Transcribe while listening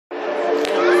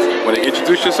Want to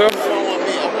introduce yourself?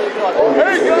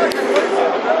 Hey guys!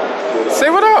 Say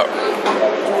what up.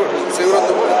 Say what up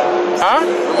to what? Huh?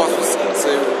 What am I supposed to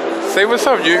say? Say what's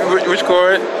up. Which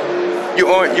chord?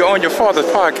 You're on your father's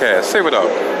podcast. Say what up.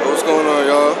 What's going on,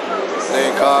 y'all?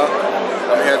 Name Kyle.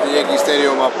 I'm here at the Yankee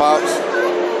Stadium with my pops.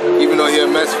 Even though he's a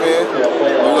Mets fan,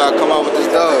 we gotta come out with this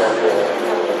dog.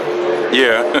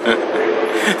 Yeah.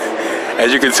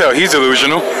 As you can tell, he's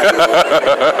delusional.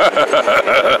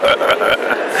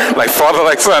 Like father,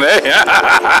 like son, eh?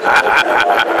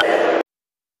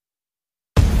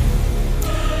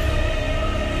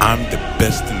 I'm the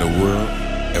best in the world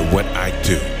at what I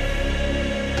do.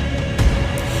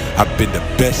 I've been the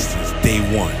best since day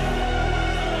one.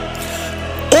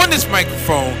 On this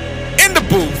microphone, in the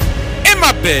booth, in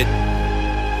my bed,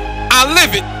 I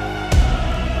live it.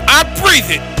 I breathe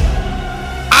it.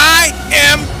 I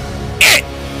am it.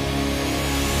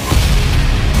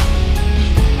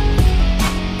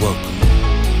 Welcome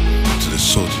to the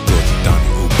Soldier Daughter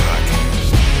Donnie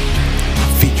podcast,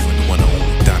 featuring the one and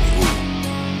only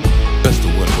Donnie. Best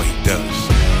of what he does.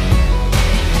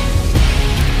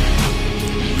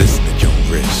 Listen at your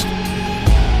own risk.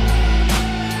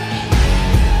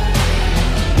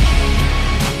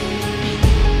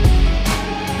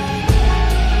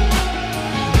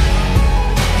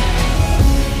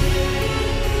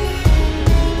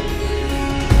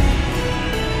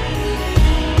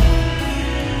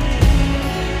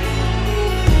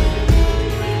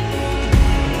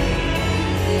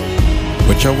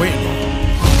 What y'all waiting on?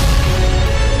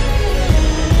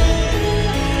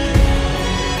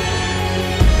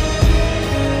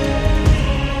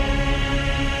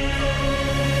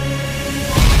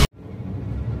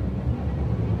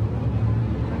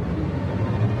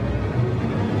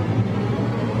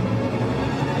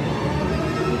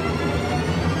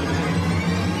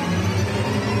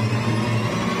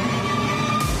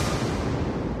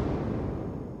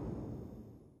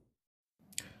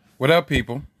 What up,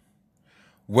 people?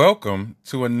 Welcome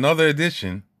to another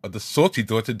edition of the Salty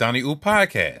Daughter Donnie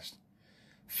podcast,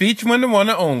 featuring the one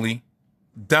and only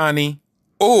Donnie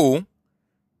Ooh.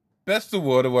 Best of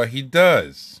what he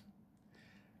does.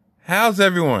 How's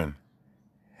everyone?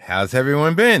 How's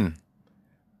everyone been?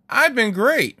 I've been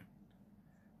great.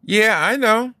 Yeah, I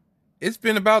know. It's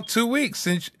been about 2 weeks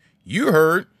since you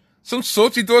heard some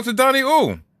Salty Daughter Donnie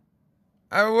Ooh.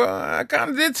 I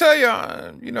kind of did tell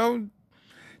you,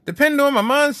 depending on my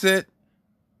mindset,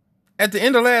 at the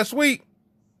end of last week,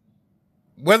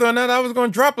 whether or not I was going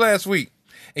to drop last week.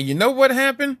 And you know what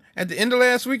happened at the end of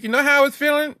last week? You know how I was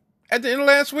feeling at the end of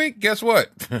last week? Guess what?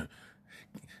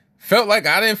 Felt like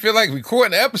I didn't feel like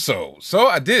recording the episode. So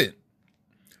I did it.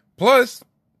 Plus,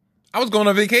 I was going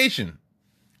on vacation.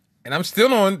 And I'm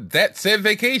still on that said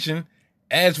vacation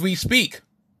as we speak.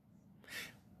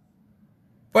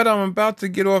 But I'm about to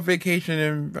get off vacation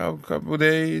in about a couple of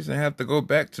days and have to go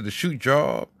back to the shoot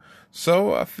job.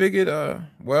 So I figured, I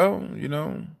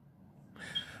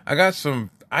got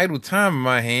some idle time in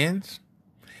my hands,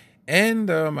 and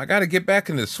I got to get back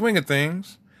in the swing of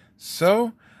things.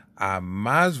 So I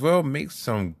might as well make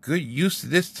some good use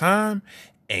of this time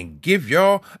and give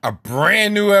y'all a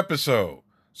brand new episode.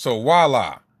 So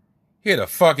voila, here the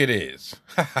fuck it is.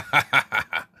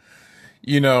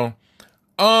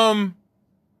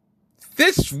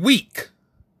 This week,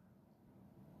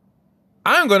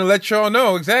 I'm going to let y'all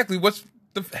know exactly what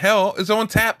the hell is on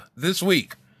tap this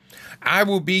week. I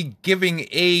will be giving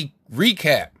a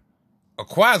recap, a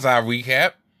quasi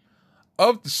recap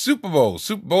of the Super Bowl,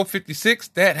 Super Bowl 56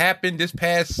 that happened this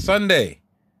past Sunday,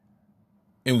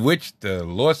 in which the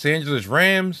Los Angeles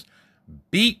Rams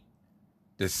beat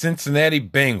the Cincinnati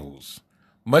Bengals.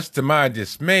 Much to my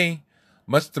dismay,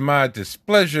 much to my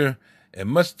displeasure, and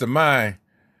much to my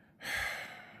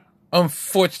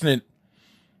unfortunate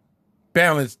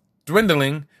balance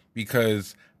dwindling,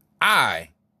 because I,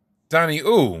 Donnie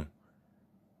Ooh,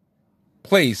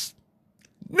 placed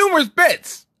numerous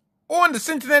bets on the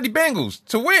Cincinnati Bengals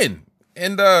to win.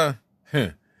 And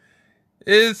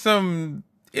there's some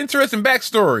interesting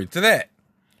backstory to that.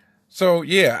 So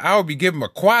yeah, I'll be giving a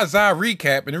quasi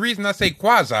recap. And the reason I say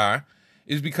quasi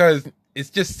is because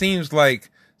it just seems like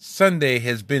Sunday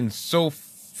has been so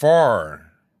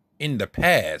far in the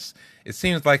past. It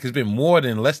seems like it's been more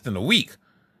than less than a week.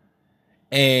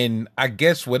 And I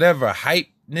guess whatever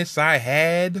hypeness I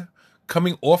had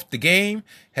coming off the game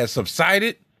has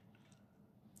subsided.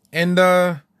 And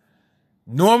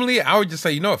normally I would just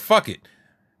say, fuck it.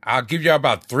 I'll give y'all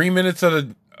about 3 minutes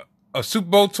of Super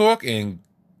Bowl talk and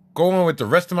go on with the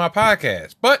rest of my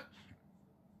podcast. But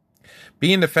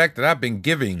being the fact that I've been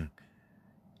giving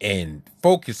and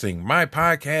focusing my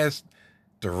podcast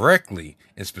directly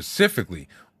and specifically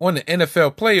on the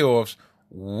NFL playoffs,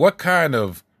 what kind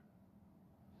of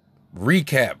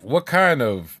recap, what kind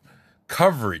of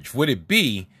coverage would it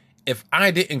be if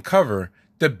I didn't cover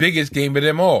the biggest game of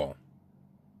them all?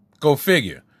 Go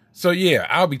figure. So yeah,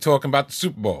 I'll be talking about the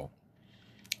Super Bowl.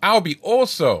 I'll be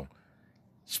also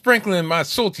sprinkling my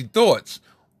salty thoughts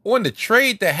on the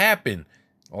trade that happened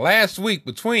last week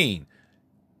between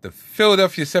the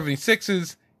Philadelphia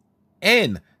 76ers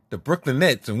and the Brooklyn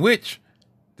Nets, in which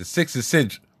the Sixers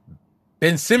sent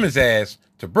Ben Simmons' ass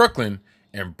to Brooklyn,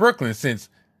 and Brooklyn sent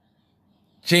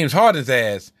James Harden's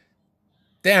ass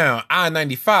down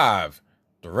I-95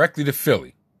 directly to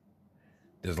Philly.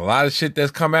 There's a lot of shit that's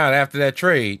come out after that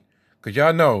trade, because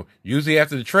y'all know, usually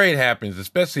after the trade happens,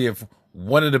 especially if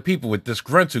one of the people with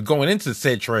disgruntled going into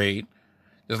said trade,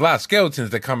 there's a lot of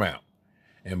skeletons that come out.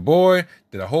 And boy,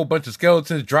 did a whole bunch of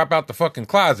skeletons drop out the fucking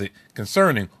closet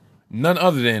concerning none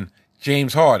other than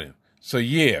James Harden. So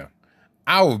yeah,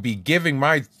 I will be giving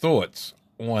my thoughts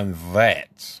on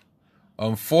that.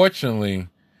 Unfortunately,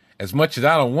 as much as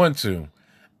I don't want to,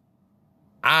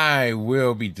 I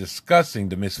will be discussing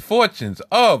the misfortunes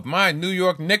of my New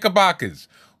York Knickerbockers,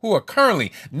 who are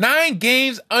currently 9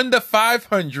 games under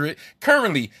 500,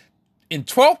 currently in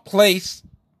 12th place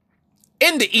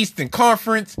in the Eastern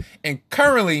Conference, and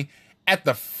currently at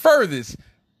the furthest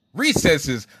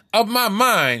recesses of my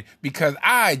mind, because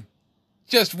I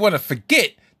just want to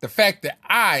forget the fact that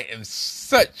I am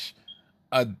such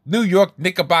a New York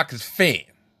Knickerbockers fan.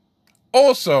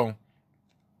 Also,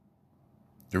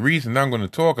 the reason I'm going to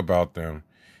talk about them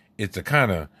is to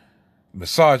kind of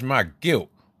massage my guilt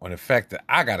on the fact that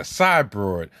I got a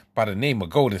sideboard by the name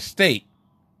of Golden State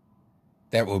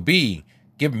that will be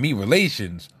giving me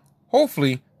relations,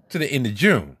 hopefully, to the end of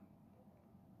June.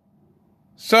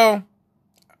 So,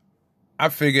 I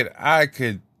figured I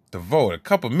could devote a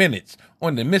couple minutes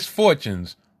on the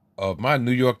misfortunes of my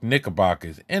New York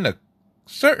Knickerbockers and a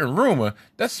certain rumor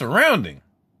that's surrounding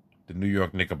the New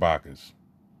York Knickerbockers.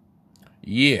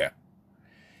 Yeah.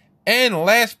 And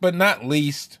last but not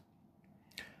least,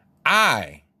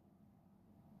 I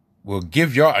will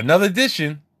give y'all another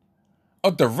edition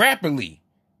of the rapidly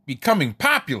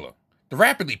popular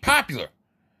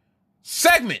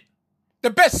segment, the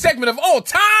best segment of all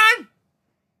time.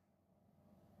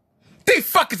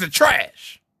 These fuckers are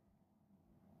trash.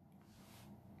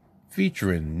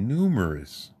 Featuring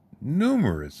numerous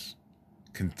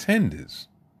contenders.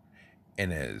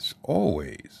 And as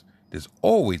always, there's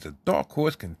always a dark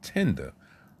horse contender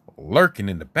lurking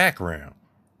in the background,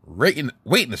 waiting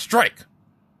to strike,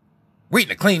 waiting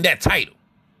to claim that title.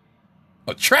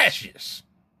 Or trashiest.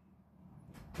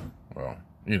 Well,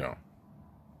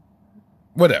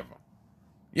 whatever.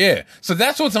 Yeah, so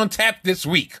that's what's on tap this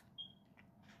week.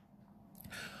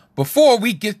 Before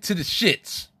we get to the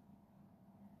shits,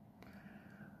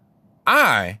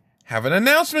 I have an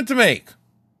announcement to make.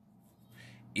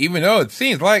 Even though it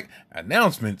seems like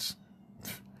announcements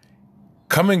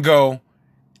come and go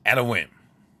at a whim.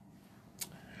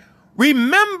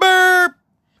 Remember,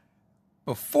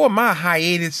 before my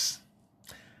hiatus,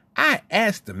 I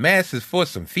asked the masses for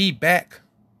some feedback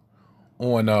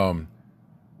on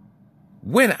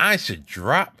when I should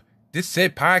drop this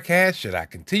said podcast. Should I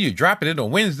continue dropping it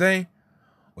on Wednesday,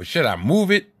 or should I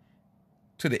move it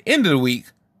to the end of the week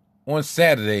on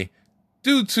Saturday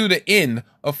due to the end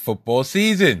of football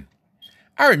season?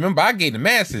 I remember I gave the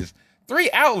masses 3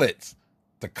 outlets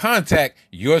to contact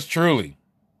yours truly.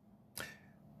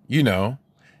 Instagram,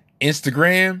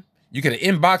 you could have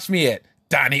inboxed me at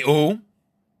Donnie.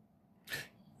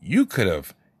 You could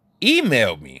have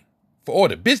emailed me for all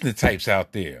the business types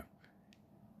out there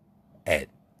at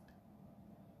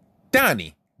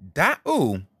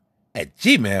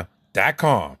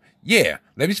donnie.oo@gmail.com. Yeah,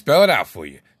 let me spell it out for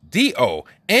you.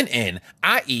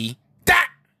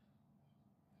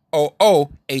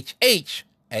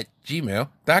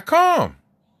 DONNIE.OOHH@gmail.com.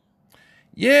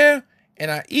 Yeah,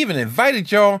 and I even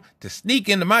invited y'all to sneak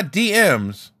into my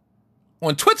DMs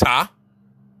on Twitter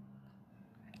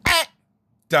at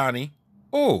Donnie.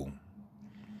 Ooh.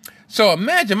 So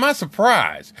imagine my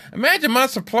surprise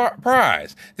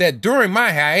that during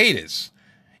my hiatus,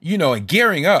 and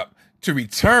gearing up to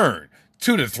return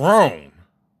to the throne,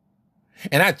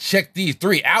 and I checked these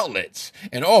 3 outlets,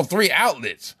 and all 3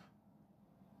 outlets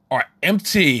are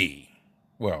empty.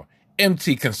 Well,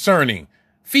 empty concerning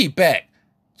feedback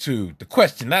to the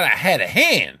question that I had at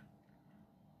hand.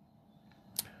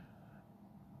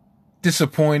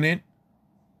 Disappointed,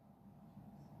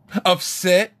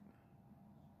 upset,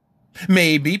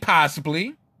 maybe,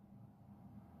 possibly.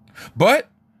 But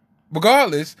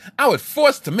regardless, I was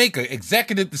forced to make an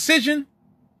executive decision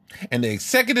And the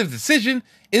executive decision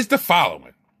is the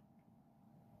following.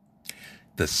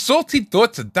 The Salty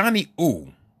Thoughts of Donnie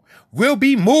Ooh will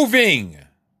be moving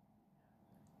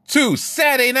to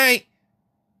Saturday night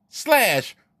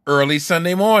 / early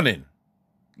Sunday morning.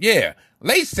 Yeah,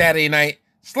 late Saturday night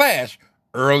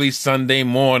 / early Sunday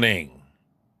morning.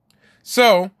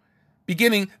 So,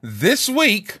 beginning this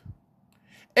week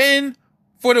and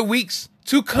for the weeks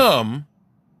to come,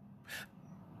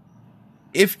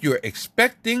 if you're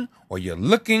expecting or you're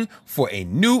looking for a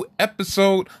new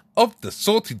episode of the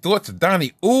Salty Thoughts of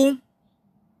Donnie Ooh,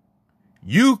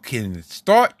 you can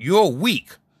start your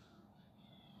week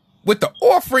with the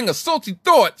offering of Salty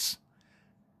Thoughts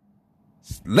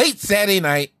late Saturday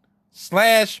night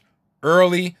 /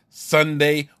 early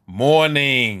Sunday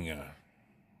morning.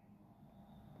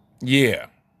 Yeah.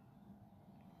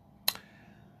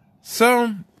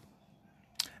 So,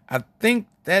 I think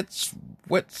that's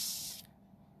what's...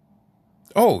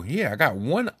 Oh, yeah, I got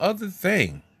one other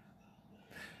thing.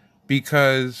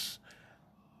 Because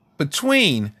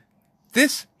between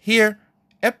this here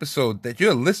episode that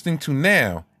you're listening to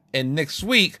now and next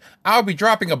week, I'll be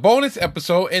dropping a bonus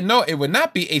episode. And no, it will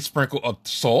not be a sprinkle of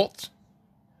salt,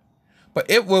 but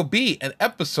it will be an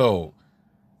episode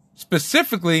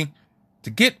specifically to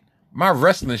get my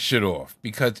wrestling shit off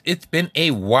because it's been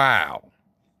a while.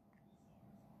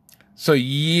 So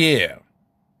yeah,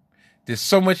 there's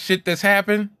so much shit that's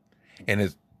happened and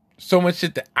there's so much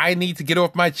shit that I need to get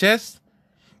off my chest.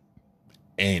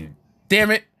 And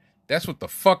damn it, that's what the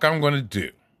fuck I'm going to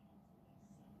do.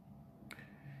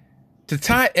 To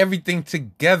tie everything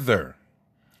together,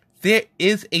 there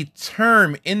is a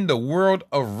term in the world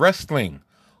of wrestling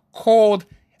called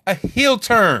a heel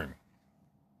turn.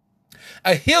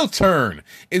 A heel turn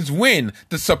is when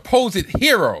the supposed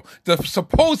hero, the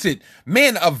supposed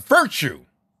man of virtue,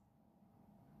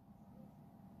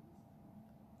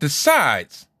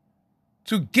 decides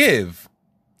to give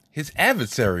his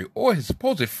adversary or his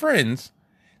supposed friends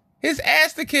his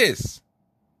ass to kiss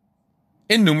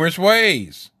in numerous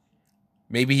ways.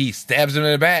 Maybe he stabs him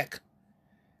in the back.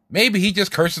 Maybe he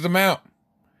just curses him out.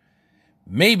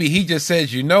 Maybe he just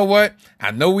says, you know what?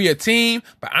 I know we're a team,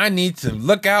 but I need to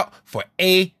look out for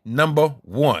a number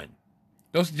one.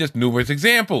 Those are just numerous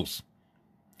examples.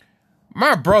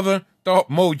 My brother, the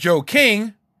Mojo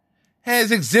King,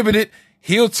 has exhibited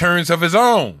heel turns of his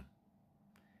own.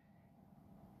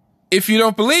 If you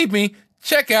don't believe me,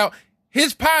 check out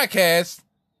his podcast,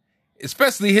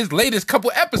 especially his latest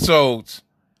couple episodes,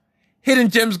 Hidden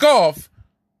Gems Golf,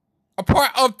 a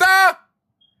part of the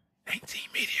 19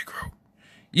 Media Group.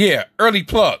 Yeah, early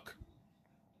plug.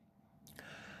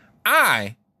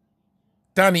 I,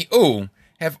 Donnie Ooh,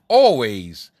 have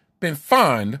always been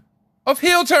fond of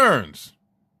heel turns.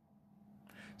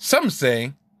 Some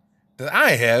say that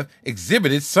I have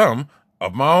exhibited some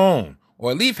of my own,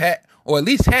 or at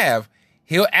least have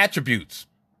heel attributes.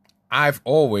 I've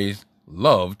always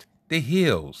loved the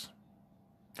heels.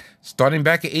 Starting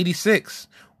back in '86,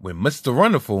 when Mr.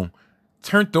 Wonderful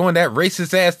turned on that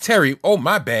racist ass Terry, oh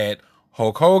my bad,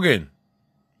 Hulk Hogan.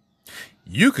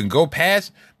 You can go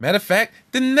past, matter of fact,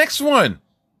 the next one.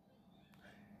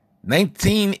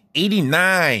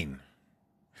 1989,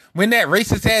 when that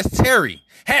racist ass Terry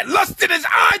had lust in his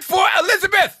eye for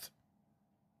Elizabeth.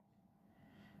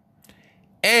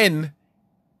 And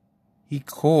he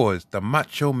caused the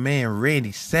Macho Man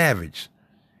Randy Savage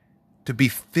to be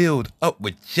filled up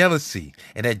with jealousy.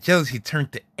 And that jealousy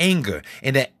turned to anger.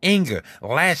 And that anger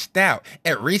lashed out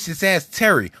at racist ass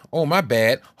Terry. Oh, my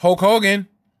bad. Hulk Hogan.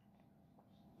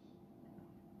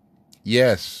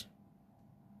 Yes.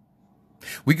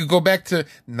 We could go back to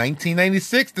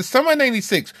 1996, the summer of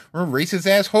 96, when racist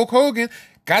ass Hulk Hogan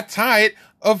got tired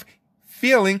of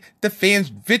feeling the fans'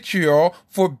 vitriol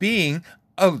for being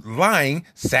a lying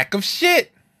sack of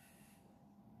shit.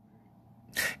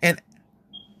 And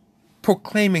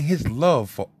proclaiming his love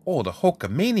for all the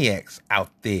Hulkamaniacs out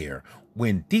there,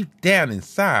 when deep down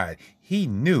inside, he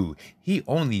knew he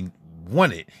only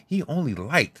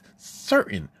liked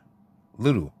certain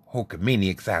little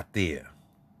Hulkamaniacs out there.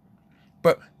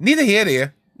 But neither here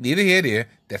there,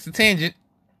 that's a tangent.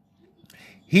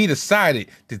 He decided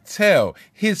to tell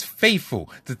all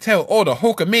the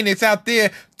Hulkamaniacs out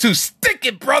there to stick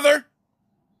it, brother.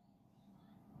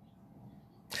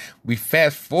 We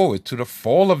fast forward to the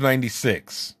fall of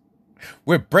 96,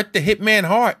 where Bret the Hitman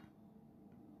Hart,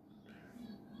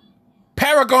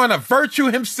 paragon of virtue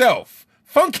himself,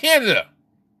 from Canada,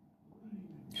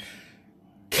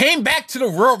 came back to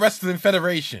the World Wrestling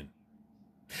Federation.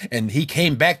 And he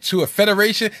came back to a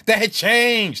federation that had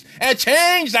changed. I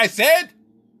said.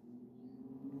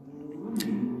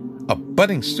 a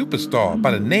budding superstar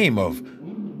by the name of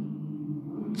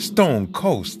Stone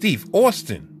Cold Steve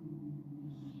Austin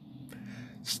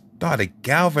started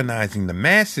galvanizing the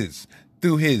masses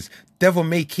through his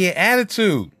devil-may-care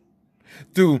attitude,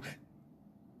 through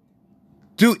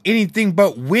do anything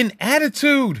but win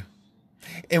attitude.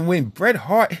 And when Bret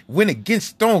Hart went against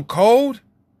Stone Cold,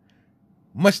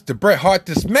 much to Bret Hart's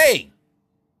dismay,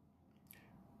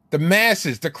 the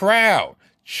masses, the crowd,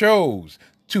 chose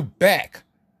to back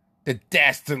the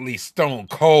dastardly Stone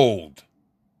Cold.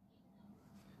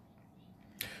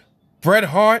 Bret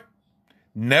Hart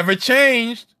never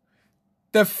changed.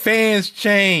 The fans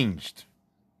changed.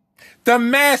 The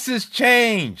masses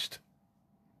changed.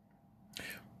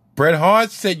 Bret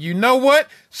Hart said, you know what?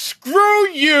 Screw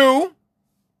you.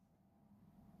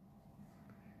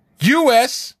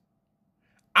 U.S.,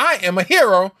 I am a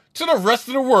hero to the rest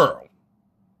of the world.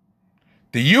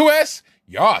 The U.S.,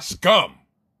 y'all scum.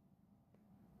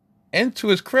 And to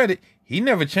his credit, he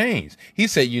never changed. He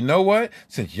said, you know what?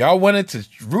 Since y'all wanted to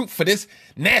root for this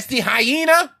nasty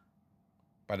hyena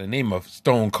by the name of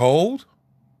Stone Cold,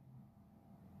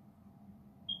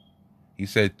 he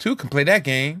said, two can play that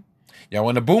game. Y'all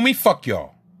want to boo me? Fuck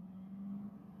y'all.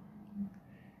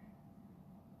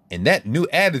 And that new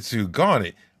attitude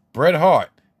garnered Bret Hart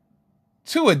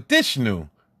two additional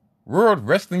World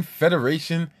Wrestling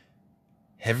Federation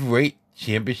Heavyweight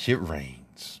Championship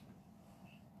reigns.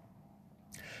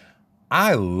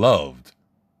 I loved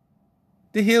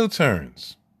the heel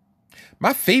turns.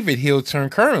 My favorite heel turn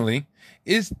currently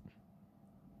is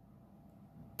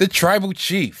the Tribal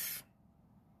Chief,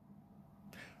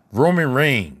 Roman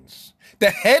Reigns, the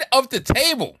head of the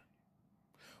table.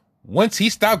 Once he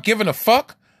stopped giving a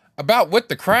fuck about what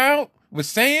the crowd was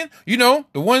saying, you know,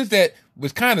 the ones that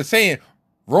was kind of saying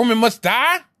Roman must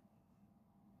die,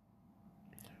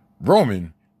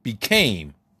 Roman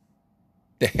became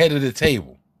the head of the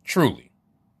table, truly.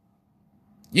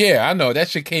 Yeah, I know that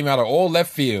shit came out of all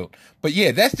left field, but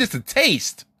yeah, that's just a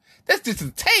taste. That's just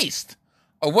a taste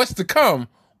of what's to come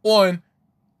on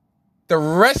the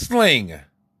wrestling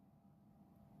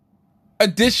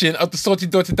edition of the Salty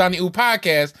Daughter Donnie Ooh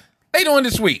podcast later on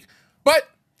this week. But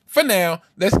for now,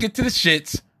 let's get to the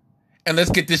shits and let's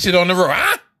get this shit on the road,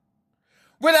 huh?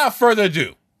 Without further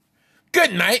ado,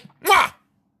 good night, mwah,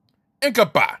 and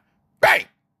goodbye. Bang!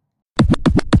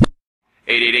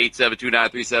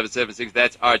 888-729-3776.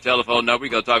 That's our telephone number.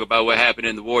 We're going to talk about what happened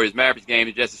in the Warriors-Mavericks game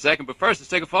in just a second. But first, let's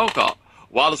take a phone call.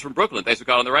 Wallace from Brooklyn. Thanks for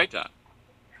calling the right time.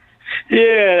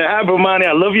 Yeah, hi, Bomani.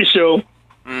 I love your show.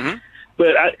 Mm-hmm.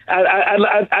 But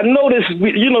I noticed,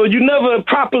 you never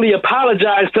properly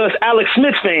apologized to us Alex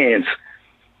Smith fans.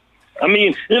 I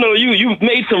mean, you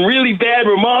made some really bad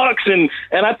remarks, and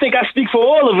I think I speak for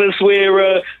all of us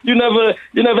where you never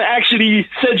actually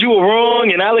said you were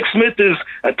wrong, and Alex Smith is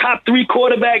a top 3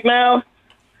 quarterback now.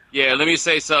 Yeah, let me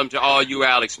say something to all you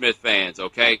Alex Smith fans,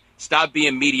 okay? Stop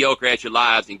being mediocre at your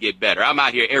lives and get better. I'm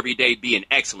out here every day being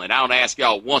excellent. I don't ask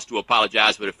y'all once to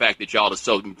apologize for the fact that y'all are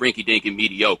so rinky-dink and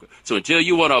mediocre. So until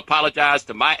you want to apologize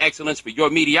to my excellence for your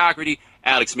mediocrity,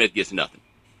 Alex Smith gets nothing.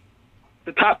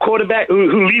 The top quarterback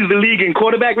who leads the league in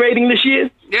quarterback rating this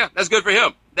year? Yeah, that's good for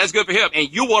him. That's good for him.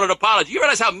 And you want an apology. You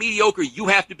realize how mediocre you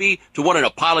have to be to want an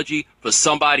apology for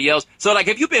somebody else? So,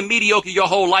 have you been mediocre your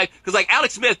whole life? Because,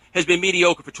 Alex Smith has been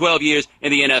mediocre for 12 years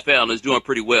in the NFL and is doing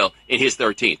pretty well in his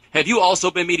 13th. Have you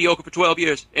also been mediocre for 12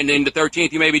 years? And in the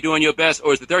 13th, you may be doing your best?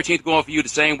 Or is the 13th going for you the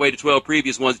same way the 12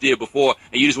 previous ones did before,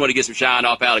 and you just want to get some shine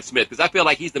off Alex Smith? Because I feel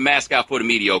like he's the mascot for the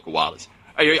mediocre, Wallace.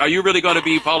 Are you really going to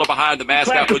be following behind the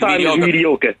mascot for the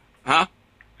mediocre? Huh?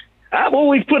 I've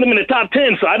always put him in the top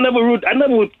 10, so I never would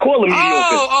call him mediocre.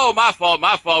 Oh, my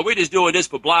fault. We're just doing this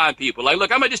for blind people.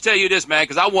 Look, I'm going to just tell you this, man,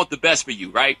 because I want the best for you,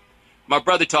 right? My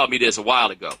brother taught me this a while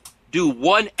ago. Do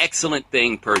one excellent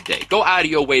thing per day. Go out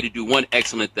of your way to do one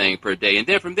excellent thing per day. And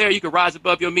then from there, you can rise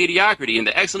above your mediocrity. And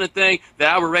the excellent thing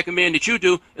that I would recommend that you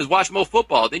do is watch more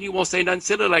football. Then you won't say nothing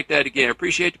silly like that again.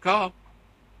 Appreciate the call.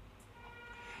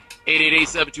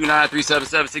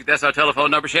 888-729-3776. That's our telephone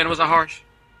number. Shannon, was I harsh?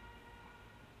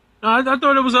 No, I thought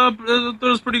it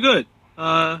was pretty good.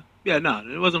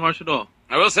 It wasn't harsh at all.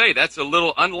 I will say that's a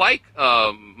little unlike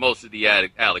most of the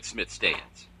Alex Smith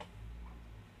stands.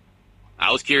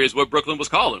 I was curious what Brooklyn was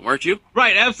calling, weren't you?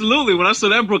 Right, absolutely. When I saw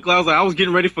that Brooklyn, I was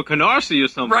getting ready for Canarsie or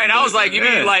something. Right, I was like, you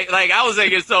mean I was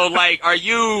thinking, so are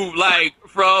you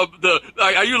from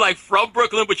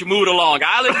Brooklyn but you moved to Long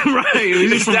Island? Right.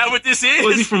 Is that what this is?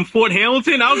 Was he from Fort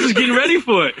Hamilton? I was just getting ready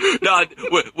for it. No,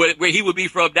 where he would be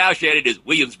from now, Shannon, is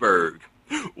Williamsburg.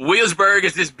 Williamsburg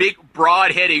is this big,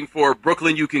 broad heading for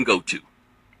Brooklyn you can go to.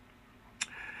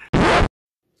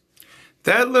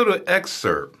 That little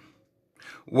excerpt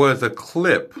was a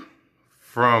clip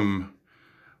from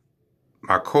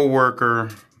my coworker,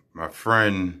 my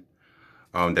friend,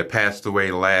 that passed away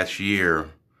last year,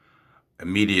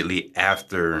 immediately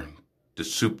after the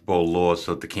Super Bowl loss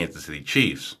of the Kansas City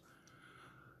Chiefs.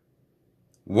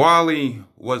 Wally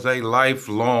was a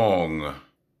lifelong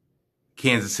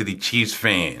Kansas City Chiefs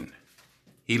fan.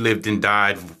 He lived and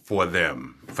died for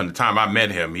them. From the time I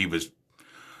met him, he was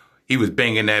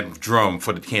banging that drum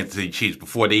for the Kansas City Chiefs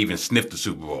before they even sniffed the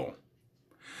Super Bowl.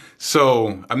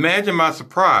 So imagine my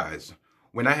surprise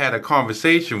when I had a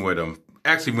conversation with him.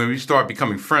 Actually, when we started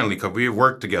becoming friendly, because we had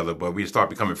worked together, but we started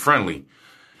becoming friendly.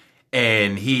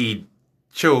 And he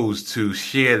chose to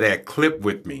share that clip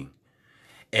with me.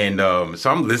 And so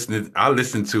I'm listening. I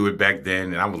listened to it back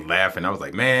then, and I was laughing. I was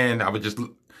like, man,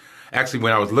 actually,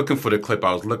 when I was looking for the clip,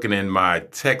 I was looking in my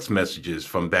text messages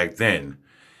from back then.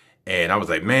 And I was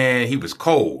like, man, he was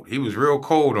cold. He was real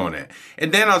cold on it.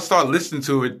 And then I started listening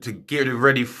to it to get it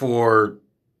ready for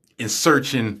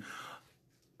insertion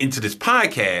into this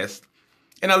podcast.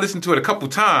 And I listened to it a couple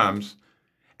times.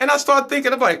 And I started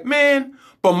thinking, I'm like, man,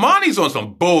 but Monty's on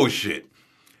some bullshit.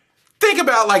 Think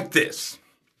about it like this.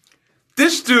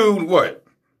 This dude, what?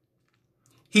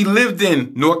 He lived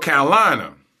in North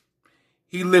Carolina.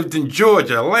 He lived in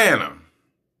Georgia, Atlanta.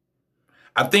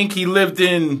 I think he lived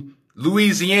in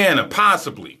Louisiana,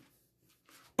 possibly.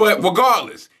 But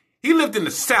regardless, he lived in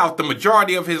the South the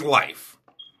majority of his life.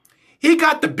 He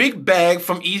got the big bag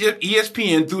from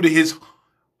ESPN due to his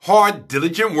hard,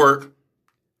 diligent work.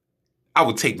 I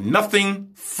would take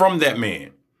nothing from that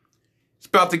man. He's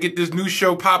about to get this new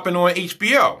show popping on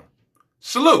HBO.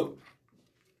 Salute.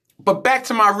 But back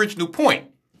to my original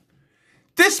point.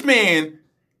 This man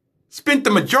spent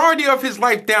the majority of his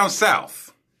life down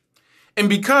south. And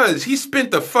because he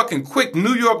spent a fucking quick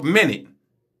New York minute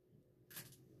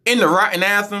in the Rotten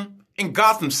Anthem in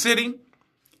Gotham City,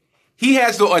 he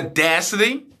has the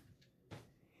audacity,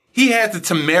 he has the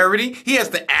temerity, he has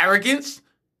the arrogance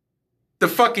to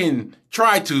fucking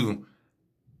try to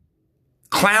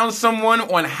clown someone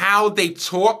on how they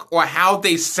talk or how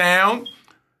they sound,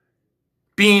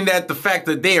 being that the fact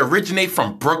that they originate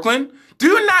from Brooklyn. Do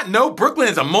you not know Brooklyn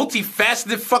is a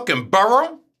multifaceted fucking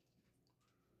borough?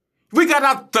 We got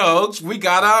our thugs, we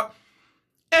got our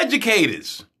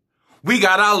educators, we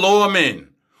got our lawmen,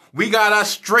 we got our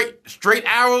straight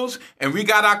arrows, and we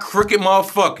got our crooked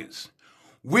motherfuckers.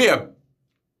 We're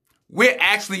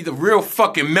actually the real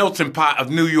fucking melting pot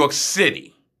of New York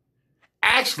City.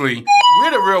 Actually,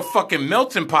 we're the real fucking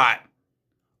melting pot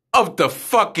of the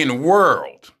fucking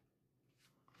world.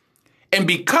 And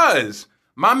because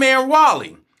my man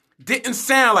Wally didn't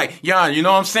sound like, yeah, you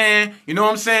know what I'm saying? You know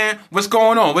what I'm saying? What's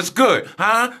going on? What's good?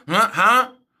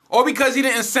 Huh? Or because he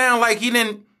didn't sound like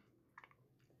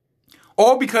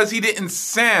or because he didn't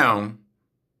sound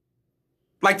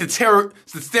like the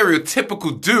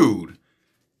stereotypical dude.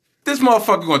 This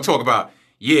motherfucker gonna talk about,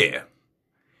 yeah,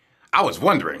 I was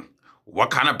wondering, what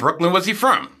kind of Brooklyn was he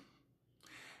from?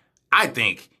 I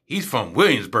think he's from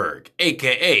Williamsburg,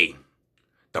 a.k.a.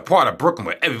 the part of Brooklyn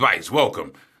where everybody's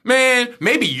welcome. Man,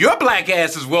 maybe your black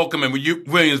ass is welcome in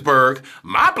Williamsburg.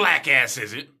 My black ass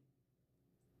isn't.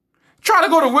 Trying to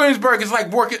go to Williamsburg is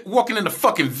like walking in the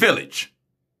fucking village.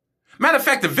 Matter of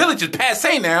fact, the village is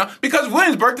passé now because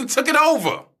Williamsburg done took it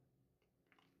over.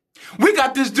 We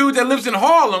got this dude that lives in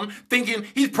Harlem thinking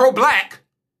he's pro-black,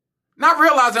 not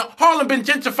realizing Harlem been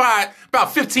gentrified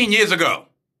about 15 years ago.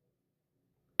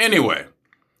 Anyway,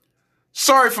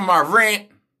 sorry for my rant,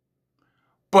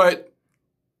 but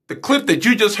the clip that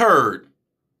you just heard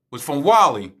was from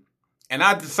Wally, and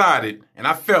I decided and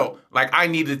I felt like I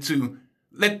needed to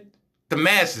let the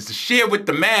masses, to share with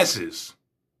the masses,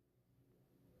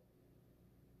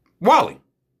 Wally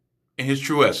in his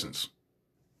true essence.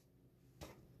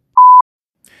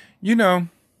 You know,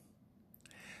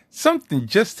 something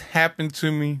just happened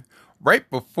to me right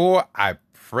before I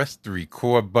pressed the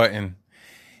record button,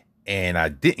 and I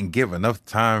didn't give enough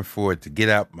time for it to get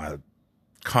out my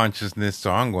consciousness,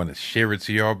 so I'm going to share it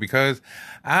to y'all because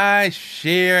I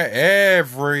share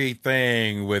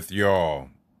everything with y'all.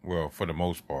 Well, for the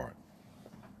most part.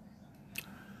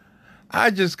 I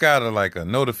just got a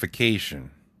notification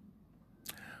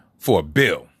for a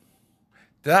bill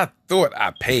that I thought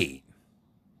I paid.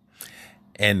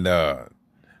 And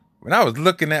when I was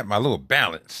looking at my little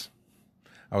balance,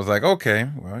 I was like, okay,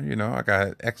 well, you know, I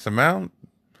got X amount,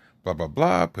 blah, blah,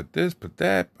 blah, put this, put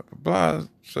that, blah, blah, blah.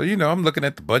 So, you know, I'm looking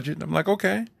at the budget. I'm like,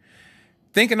 okay,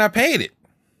 thinking I paid it.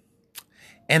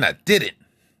 And I didn't.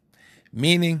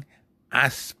 Meaning I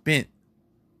spent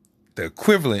the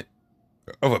equivalent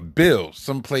of a bill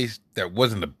someplace that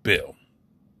wasn't a bill.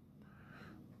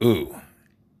 Ooh.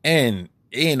 And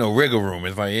it ain't no wiggle room.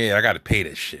 It's like, yeah, I got to pay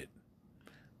this shit.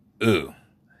 Ugh.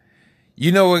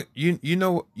 You know what? You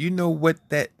know what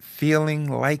that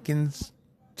feeling likens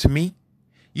to me?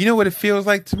 You know what it feels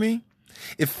like to me?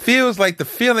 It feels like the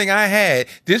feeling I had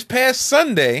this past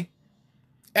Sunday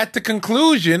at the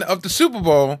conclusion of the Super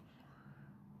Bowl,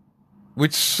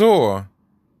 which saw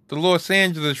the Los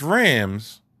Angeles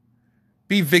Rams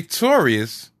be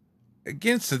victorious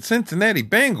against the Cincinnati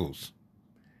Bengals.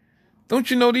 Don't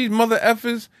you know these mother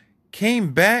effers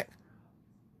came back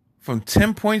from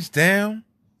 10 points down?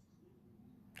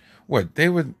 It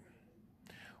was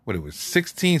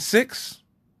 16-6?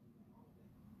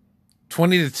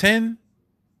 20-10?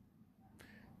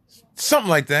 Something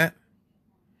like that.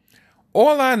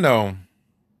 All I know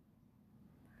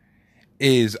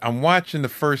is I'm watching the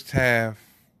first half,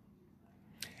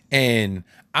 and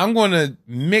I'm going to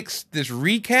mix this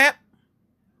recap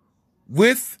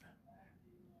with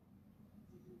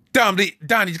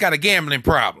Donnie's got a gambling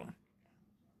problem.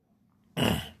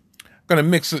 I'm going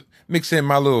to mix in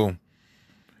my little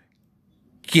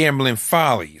gambling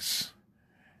follies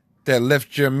that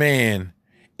left your man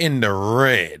in the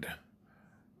red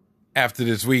after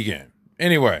this weekend.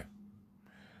 Anyway,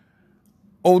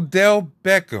 Odell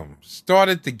Beckham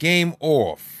started the game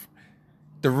off.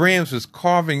 The Rams was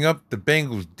carving up the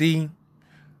Bengals D.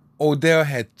 Odell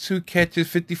had 2 catches,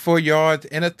 54 yards,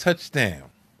 and a touchdown.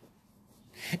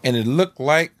 And it looked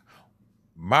like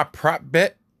my prop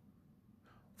bet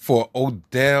for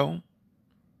Odell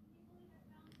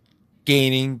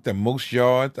gaining the most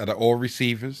yards out of all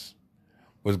receivers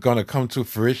was going to come to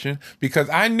fruition, because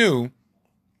I knew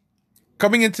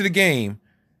coming into the game,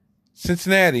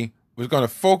 Cincinnati was going to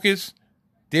focus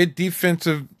their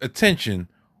defensive attention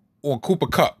on Cooper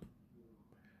Kupp,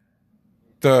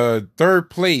 the third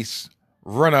place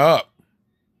runner-up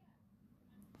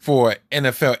for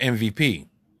NFL MVP.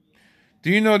 Do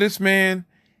you know this man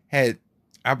had,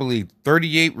 I believe,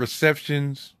 38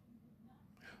 receptions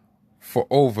for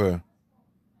over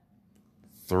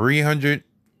 300,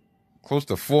 close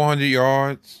to 400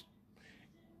 yards,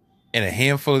 and a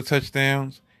handful of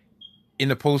touchdowns in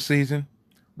the postseason,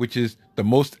 which is the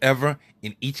most ever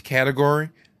in each category: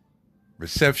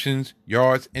 receptions,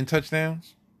 yards, and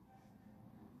touchdowns?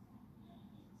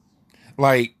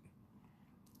 Like,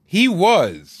 he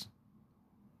was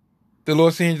the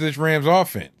Los Angeles Rams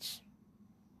offense,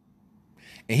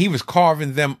 and he was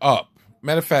carving them up.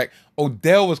 Matter of fact,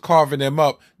 Odell was carving them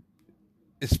up,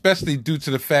 especially due to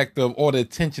the fact of all the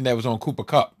attention that was on Cooper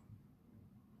Kupp.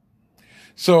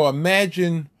 So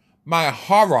imagine my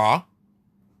horror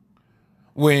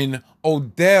when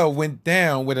Odell went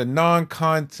down with a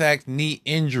non-contact knee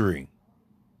injury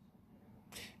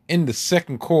in the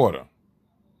second quarter,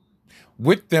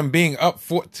 with them being up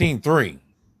 14-3.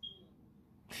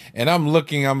 And I'm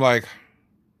like,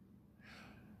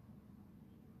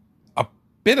 a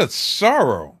bit of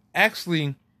sorrow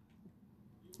actually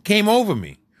came over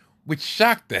me, which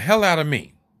shocked the hell out of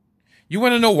me. You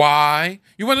want to know why?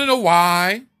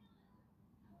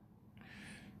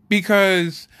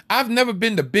 Because I've never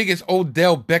been the biggest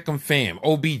Odell Beckham fan,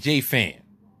 OBJ fan.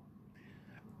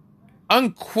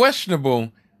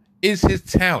 Unquestionable is his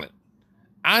talent.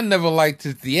 I never liked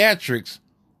his theatrics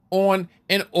on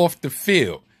and off the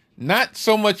field. Not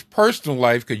so much personal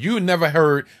life, because you never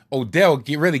heard Odell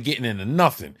really getting into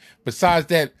nothing. Besides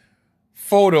that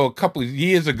photo a couple of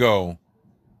years ago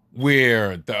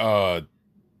where the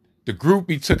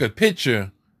groupie took a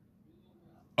picture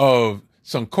of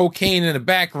some cocaine in the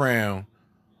background.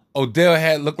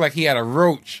 Odell looked like he had a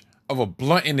roach of a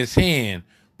blunt in his hand.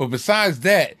 But besides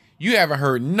that, you haven't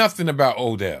heard nothing about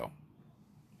Odell.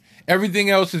 Everything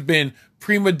else has been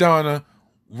prima donna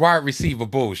wide receiver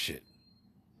bullshit.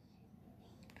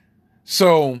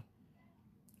 So,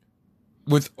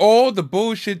 with all the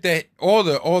bullshit all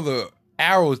the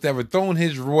arrows that were thrown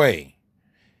his way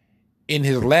in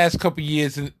his last couple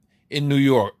years in New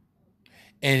York,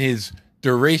 and his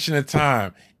duration of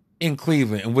time in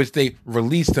Cleveland, in which they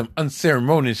released him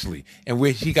unceremoniously, in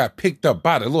which he got picked up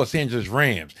by the Los Angeles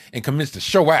Rams and commenced to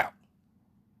show out.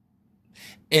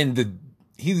 And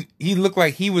he looked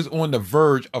like he was on the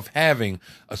verge of having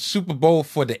a Super Bowl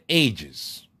for the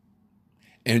ages.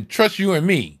 And trust you and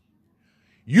me,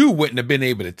 you wouldn't have been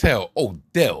able to tell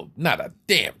Odell not a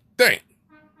damn thing.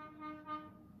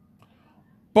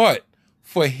 But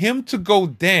for him to go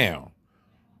down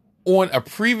on a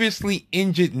previously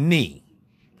injured knee,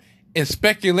 and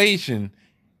speculation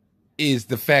is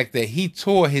the fact that he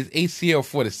tore his ACL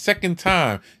for the second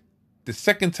time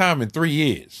in 3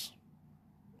 years.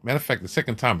 Matter of fact, the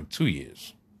second time in 2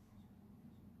 years.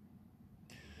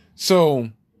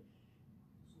 So,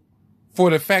 for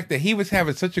the fact that he was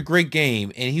having such a great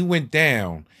game and he went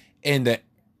down, and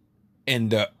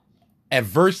the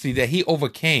adversity that he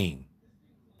overcame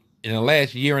in the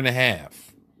last year and a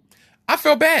half. I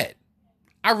felt bad.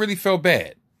 I really felt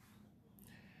bad.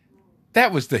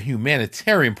 That was the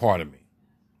humanitarian part of me.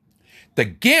 The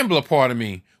gambler part of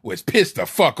me was pissed the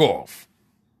fuck off.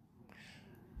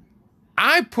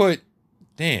 I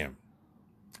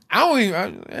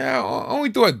only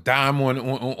threw a dime on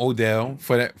Odell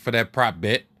for that prop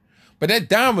bet, but that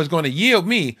dime was going to yield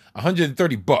me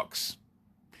 $130.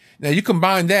 Now you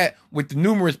combine that with the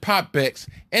numerous pop bets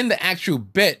and the actual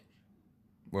bet,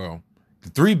 well, the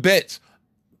 3 bets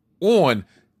on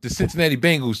the Cincinnati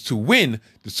Bengals to win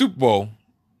the Super Bowl.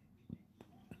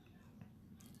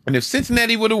 And if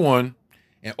Cincinnati would have won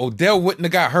and Odell wouldn't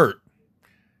have got hurt,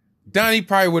 Donnie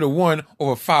probably would have won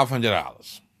over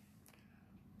 $500.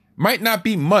 Might not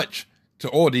be much to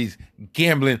all these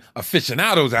gambling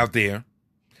aficionados out there,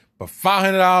 but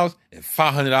 $500 is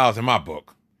 $500 in my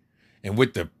book. And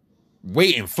with the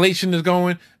way inflation is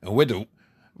going, and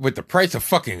with the price of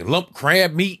fucking lump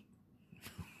crab meat,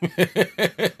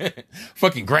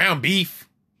 fucking ground beef,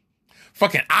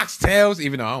 fucking oxtails,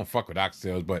 even though I don't fuck with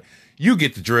oxtails, but you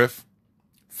get the drift.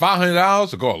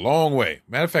 $500 will go a long way.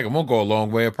 Matter of fact, it won't go a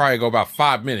long way. It'll probably go about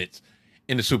 5 minutes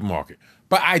in the supermarket.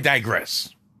 But I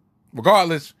digress.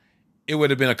 Regardless, it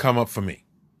would have been a come up for me.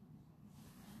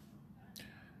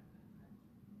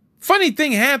 Funny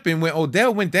thing happened when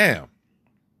Odell went down.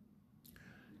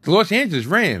 The Los Angeles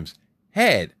Rams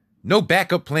had no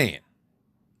backup plan.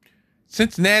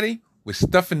 Cincinnati was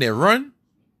stuffing their run.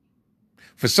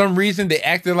 For some reason, they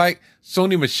acted like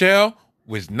Sony Michel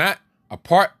was not a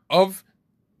part of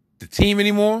the team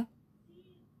anymore.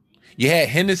 You had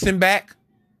Henderson back.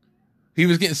 He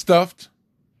was getting stuffed.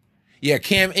 You had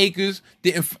Cam Akers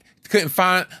couldn't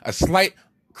find a slight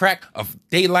crack of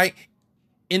daylight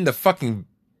in the fucking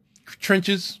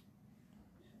trenches.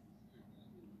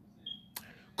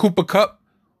 Cooper Kupp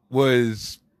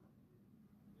was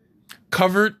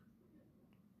covered.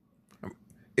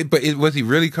 Was he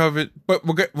really covered? But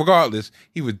regardless,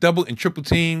 he was double and triple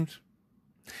teamed.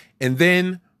 And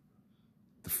then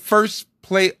the first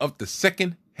play of the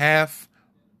second half,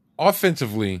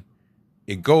 offensively,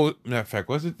 it goes, matter of fact,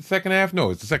 was it the second half? No,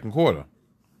 it's the second quarter.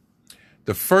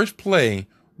 The first play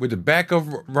with the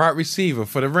backup wide receiver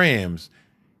for the Rams,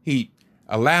 he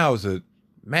allows a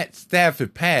Matt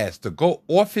Stafford pass to go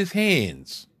off his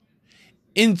hands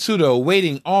into the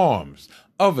awaiting arms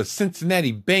of a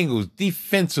Cincinnati Bengals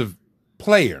defensive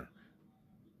player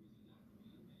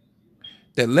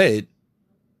that led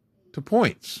to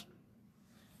points.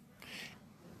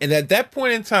 And at that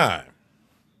point in time,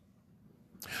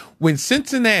 when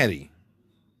Cincinnati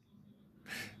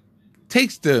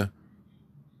takes the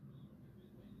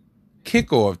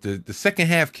kickoff, the second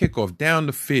half kickoff down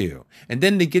the field, and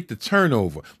then they get the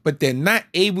turnover, but they're not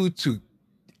able to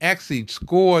actually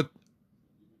score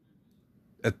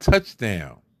a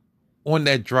touchdown on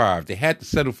that drive. They had to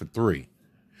settle for 3.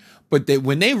 But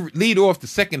when they lead off the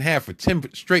second half for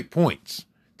 10 straight points,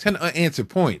 10 unanswered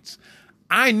points,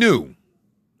 I knew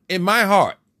in my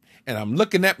heart, and I'm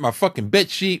looking at my fucking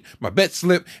bet sheet, my bet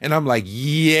slip, and I'm like,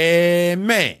 yeah,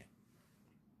 man.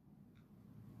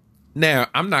 Now,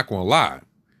 I'm not going to lie.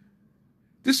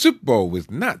 This Super Bowl was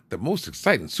not the most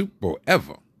exciting Super Bowl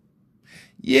ever.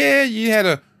 Yeah, you had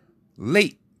a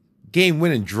late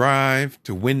game-winning drive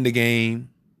to win the game.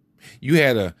 You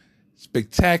had a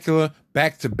spectacular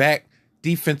back-to-back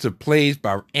defensive plays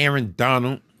by Aaron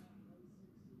Donald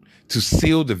to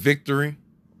seal the victory.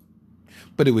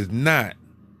 But it was not,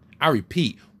 I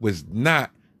repeat, was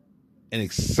not an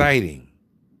exciting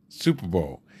Super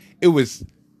Bowl. It was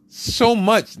so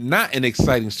much not an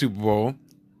exciting Super Bowl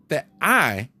that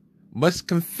I must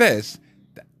confess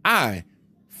that I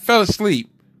fell asleep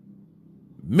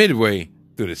midway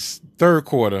through the third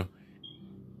quarter.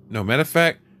 No, matter of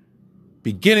fact,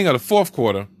 beginning of the fourth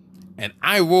quarter, and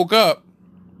I woke up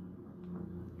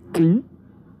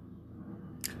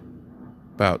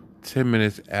about 10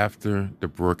 minutes after the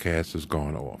broadcast was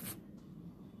gone off.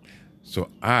 So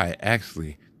I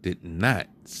actually did not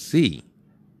see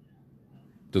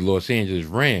the Los Angeles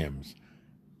Rams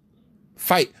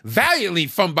fight valiantly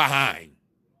from behind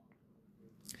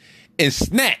and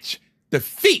snatch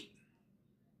victory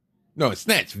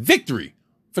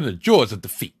from the jaws of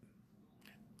defeat.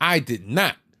 I did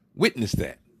not witness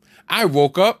that. I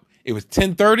woke up, it was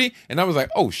 10:30, and I was like,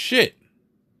 oh shit.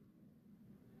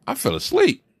 I fell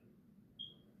asleep.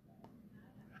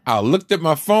 I looked at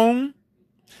my phone.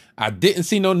 I didn't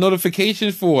see no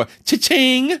notifications for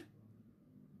cha-ching.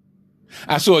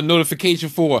 I saw a notification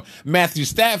for Matthew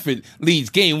Stafford leads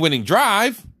game-winning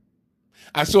drive.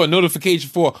 I saw a notification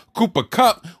for Cooper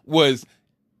Kupp was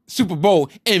Super Bowl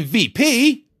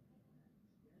MVP.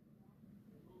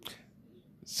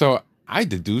 So I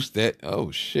deduced that,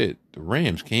 oh shit, the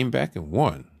Rams came back and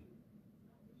won.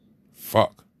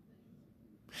 Fuck.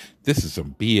 This is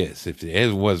some BS if there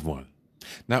ever was one.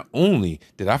 Not only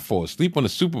did I fall asleep on the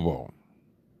Super Bowl,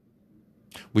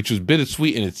 which was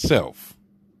bittersweet in itself,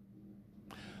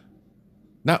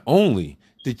 not only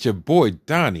did your boy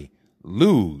Donnie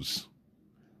lose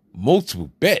multiple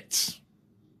bets,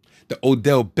 the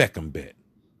Odell Beckham bet,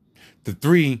 the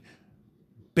 3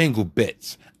 Bengal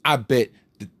bets. I bet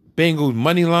the Bengals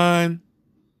money line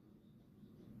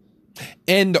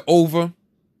and the over.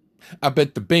 I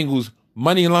bet the Bengals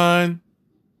money line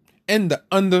and the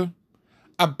under.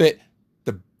 I bet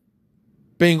the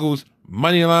Bengals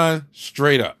money line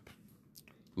straight up.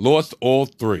 Lost all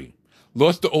 3.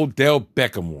 Lost the Odell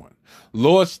Beckham one.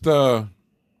 Lost the...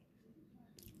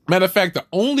 Matter of fact, the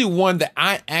only one that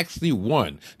I actually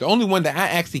won, the only one that I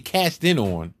actually cashed in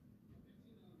on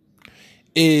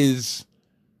is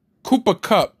Cooper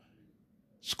Kupp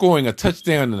scoring a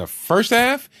touchdown in the first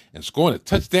half and scoring a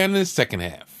touchdown in the second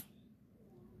half.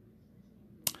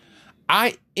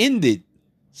 I ended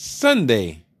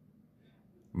Sunday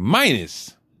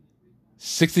minus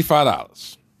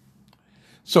 $65.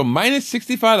 So minus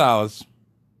 $65,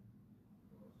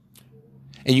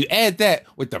 and you add that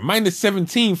with the minus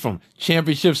 17 from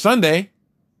Championship Sunday,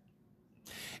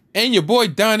 and your boy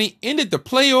Donnie ended the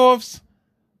playoffs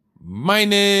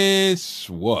minus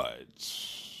what?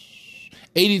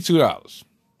 $82.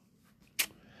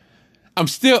 I'm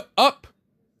still up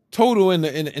total in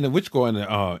the which go in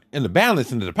the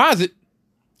balance in the deposit,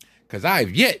 because I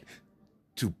have yet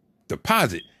to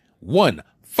deposit one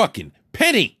fucking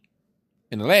penny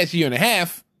in the last year and a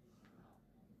half.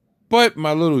 But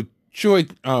my little toy,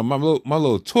 my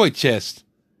little toy chest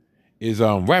is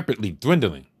rapidly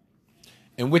dwindling.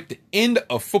 And with the end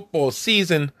of football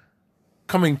season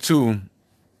coming to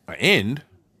an end,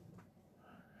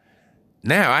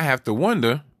 now I have to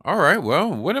wonder, all right,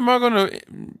 well, what am I going to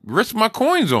risk my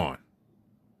coins on?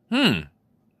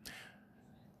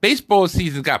 Baseball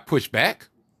season got pushed back.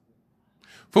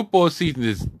 Football season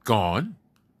is gone.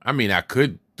 I mean, I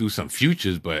could do some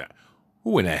futures, but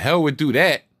who in the hell would do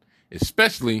that?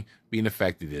 Especially being the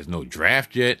fact that there's no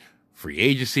draft yet. Free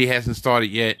agency hasn't started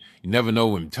yet. You never know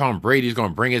when Tom Brady's going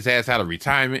to bring his ass out of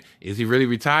retirement. Is he really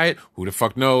retired? Who the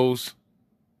fuck knows?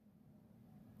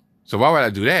 So why would I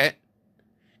do that?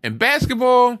 And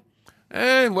basketball,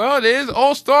 well, there's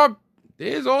All-Star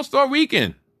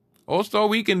weekend. All-Star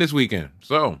weekend this weekend.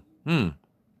 So,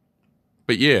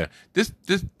 But yeah,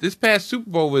 this past Super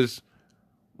Bowl was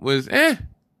it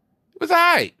was all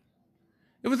right.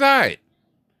 It was all right.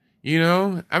 You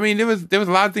know, I mean, there was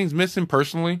a lot of things missing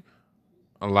personally.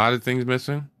 A lot of things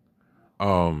missing.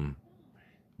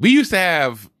 We used to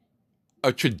have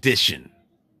a tradition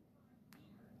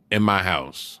in my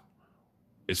house,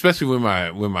 especially when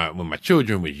my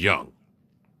children was young.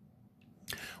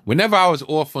 Whenever I was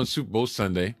off on Super Bowl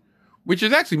Sunday, which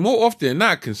is actually more often than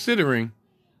not, considering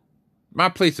my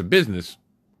place of business,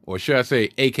 or should I say,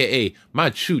 AKA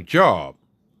my true job.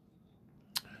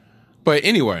 But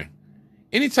anyway,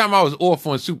 anytime I was off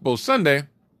on Super Bowl Sunday,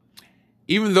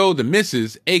 even though the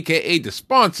missus, AKA the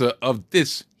sponsor of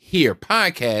this here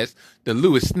podcast, the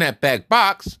Lewis Snapback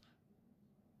Box,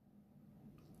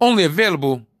 only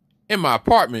available in my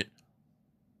apartment,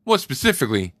 more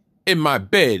specifically in my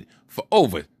bed for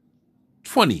over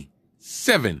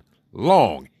 27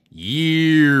 long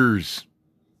years.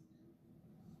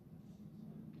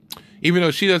 Even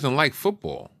though she doesn't like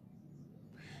football,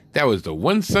 that was the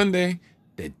one Sunday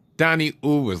that Donnie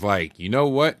was like, you know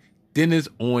what? Dinner's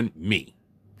on me.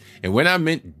 And when I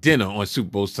meant dinner on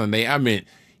Super Bowl Sunday, I meant,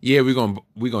 yeah, we're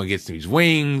gonna get these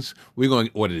wings. We're gonna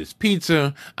order this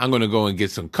pizza. I'm gonna go and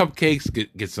get some cupcakes,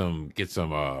 get some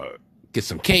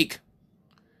cake.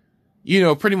 You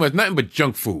know, pretty much nothing but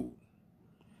junk food.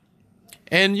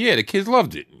 And yeah, the kids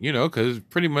loved it, you know, because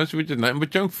pretty much it was just nothing but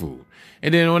junk food.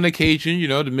 And then on occasion, you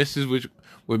know, the missus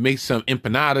would make some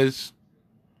empanadas.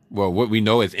 Well, what we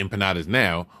know as empanadas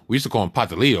now, we used to call them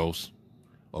pastelillos.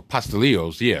 Or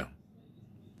pastelillos, yeah.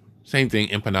 Same thing,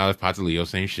 empanadas, pastelillos,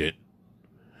 same shit.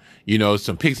 You know,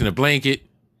 some pigs in a blanket.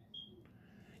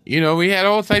 You know, we had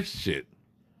all types of shit.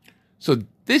 So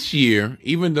this year,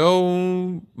 even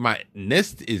though my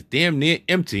nest is damn near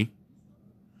empty,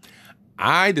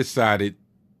 I decided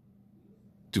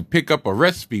to pick up a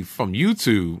recipe from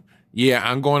YouTube. Yeah,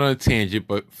 I'm going on a tangent,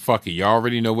 but fuck it. Y'all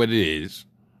already know what it is.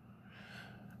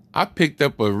 I picked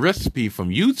up a recipe from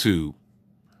YouTube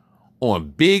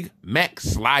on Big Mac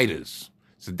sliders.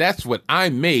 So that's what I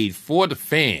made for the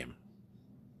fam.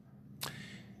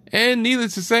 And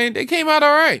needless to say, they came out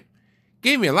all right.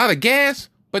 Gave me a lot of gas,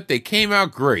 but they came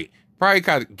out great. Probably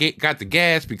got the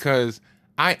gas because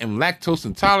I am lactose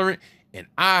intolerant and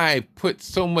I put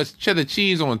so much cheddar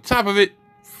cheese on top of it.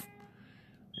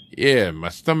 Yeah, my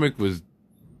stomach was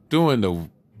doing the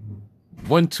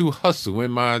 1-2 hustle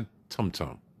in my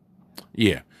tum-tum.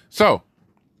 Yeah. So,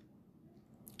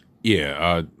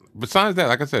 yeah, besides that,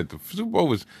 like I said, the Super Bowl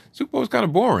was kind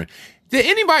of boring. Did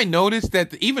anybody notice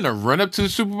that even the run-up to the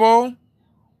Super Bowl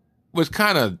was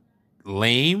kind of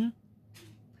lame?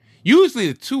 Usually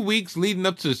the 2 weeks leading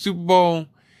up to the Super Bowl,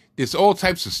 there's all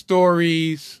types of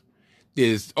stories.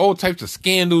 There's all types of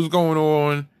scandals going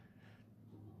on.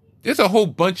 There's a whole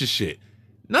bunch of shit.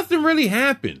 Nothing really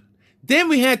happened. Then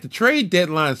we had the trade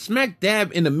deadline smack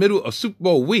dab in the middle of Super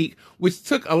Bowl week, which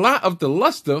took a lot of the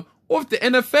luster off the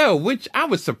NFL, which I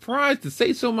was surprised to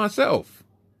say so myself.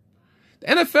 The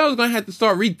NFL is going to have to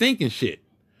start rethinking shit.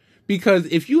 Because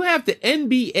if you have the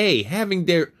NBA having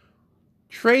their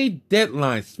trade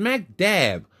deadline smack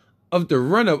dab of the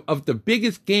run-up of the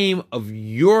biggest game of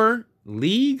your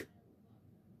league,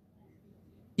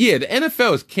 yeah, the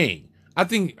NFL is king. I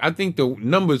think the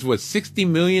numbers was 60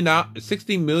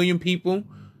 million people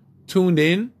tuned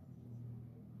in.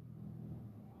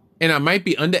 And I might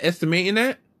be underestimating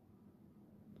that.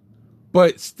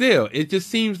 But still, it just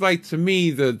seems like to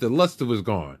me the luster was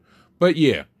gone. But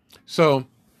yeah, so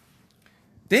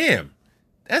damn,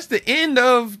 that's the end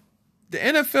of the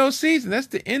NFL season. That's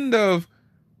the end of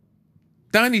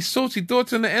Donnie's salty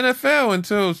thoughts in the NFL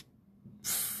until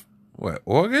what,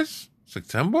 August?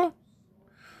 September?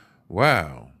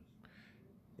 Wow.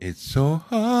 It's so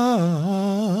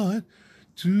hard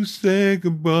to say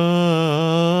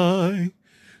goodbye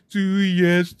to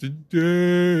yesterday.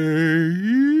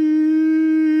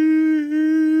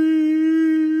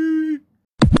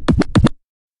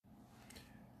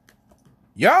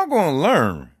 Y'all gonna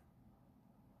learn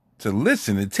to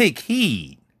listen and take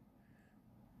heed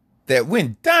that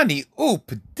when Donnie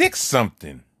predicts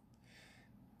something,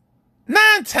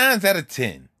 9 times out of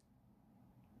 10,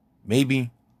 maybe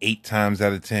 8 times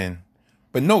out of 10,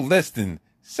 but no less than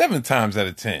 7 times out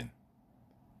of 10,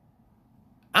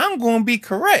 I'm going to be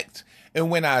correct. And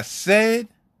when I said,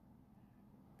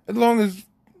 as long as,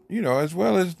 as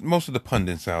well as most of the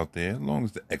pundits out there, as long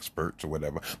as the experts or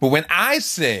whatever, but when I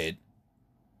said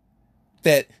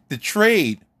that the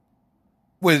trade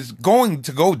was going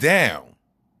to go down,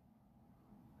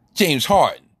 James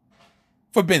Harden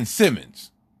for Ben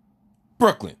Simmons,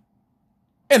 Brooklyn,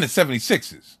 and the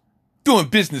 76ers doing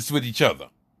business with each other.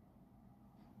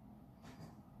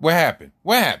 What happened?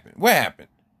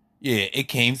 Yeah, it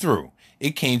came through.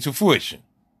 It came to fruition.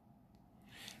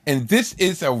 And this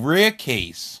is a rare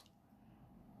case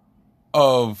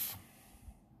of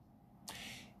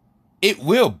it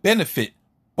will benefit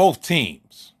both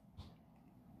teams.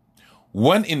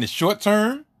 One in the short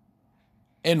term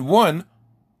and one,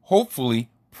 hopefully,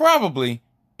 probably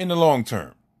in the long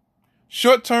term.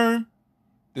 Short term,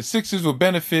 the Sixers will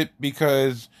benefit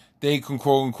because they can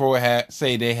quote unquote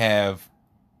say they have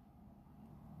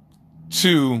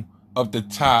 2 of the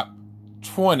top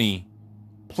 20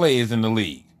 players in the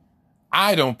league.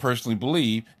 I don't personally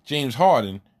believe James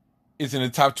Harden is in the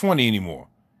top 20 anymore.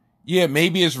 Yeah,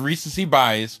 maybe it's recency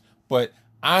bias, but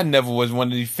I never was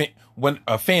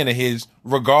a fan of his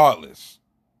regardless.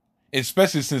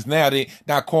 Especially since now they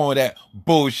not calling that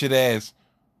bullshit ass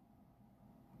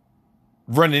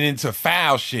running into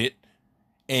foul shit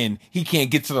and he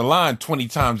can't get to the line 20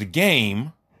 times a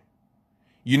game.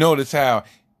 You notice how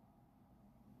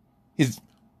his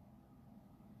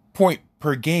point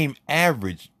per game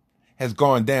average has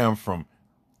gone down from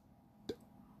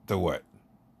the what?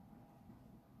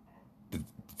 The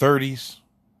 30s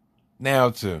now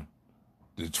to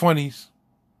the 20s.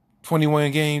 21 a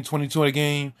game, 22 a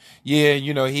game. Yeah,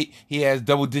 he has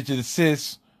double-digit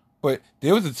assists, but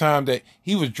there was a time that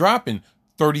he was dropping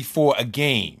 34 a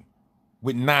game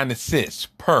with 9 assists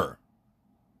per.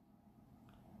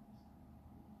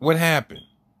 What happened?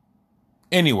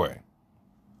 Anyway,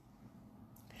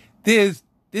 there's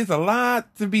a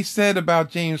lot to be said about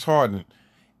James Harden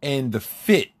and the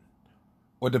fit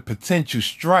or the potential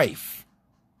strife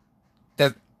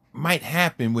that might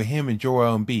happen with him and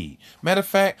Joel Embiid. Matter of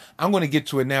fact, I'm going to get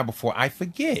to it now before I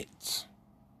forget.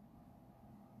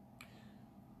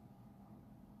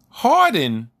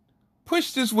 Harden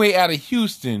pushed his way out of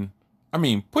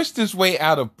pushed his way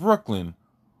out of Brooklyn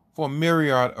for a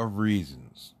myriad of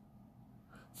reasons.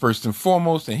 First and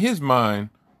foremost, in his mind,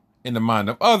 in the mind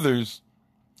of others,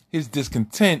 his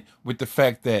discontent with the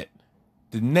fact that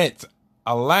the Nets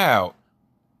allowed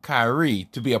Kyrie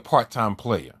to be a part-time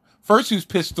player. First, he was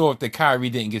pissed off that Kyrie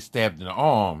didn't get stabbed in the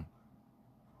arm.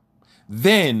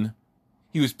 Then,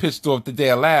 he was pissed off that they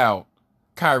allowed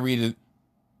Kyrie to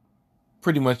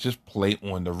pretty much just play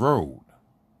on the road.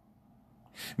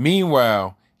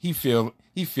 Meanwhile, he feels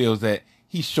that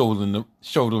he's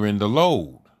shouldering the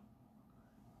load.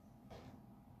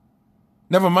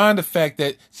 Never mind the fact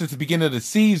that since the beginning of the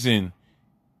season,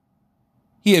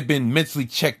 he had been mentally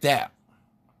checked out.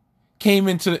 Came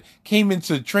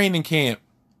into training camp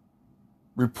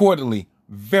reportedly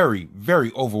very,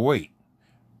 very overweight,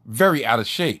 very out of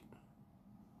shape.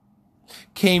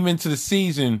 Came into the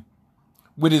season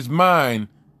with his mind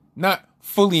not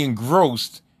fully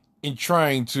engrossed in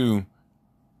trying to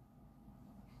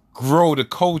grow the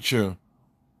culture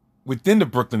within the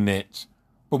Brooklyn Nets,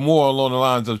 but more along the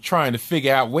lines of trying to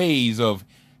figure out ways of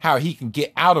how he can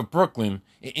get out of Brooklyn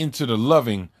and into the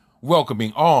loving,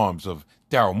 welcoming arms of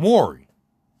Daryl Morey.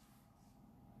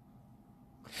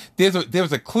 There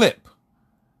was a clip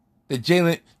that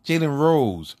Jalen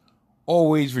Rose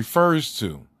always refers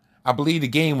to. I believe the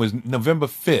game was November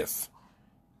 5th.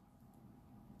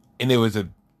 And there was a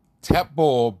tap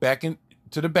ball back into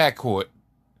the backcourt.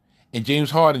 And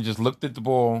James Harden just looked at the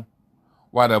ball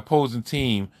while the opposing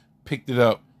team picked it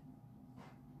up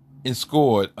and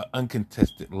scored an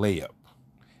uncontested layup.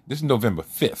 This is November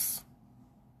 5th.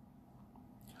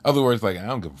 Other words, like, I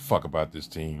don't give a fuck about this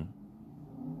team.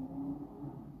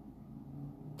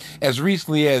 As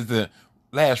recently as the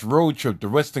last road trip, the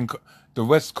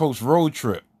West Coast road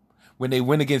trip, when they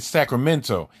went against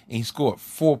Sacramento, and he scored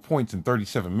 4 points in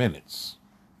 37 minutes.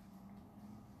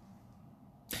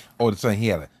 All of a sudden, he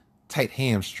had a tight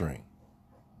hamstring.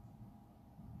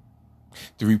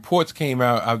 The reports came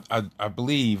out, I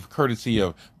believe, courtesy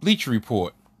of Bleacher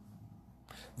Report,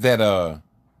 that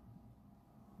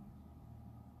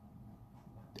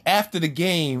after the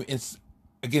game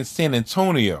against San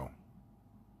Antonio,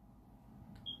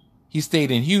 he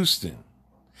stayed in Houston.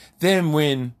 Then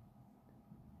when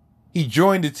he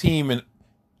joined the team and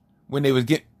when they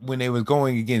was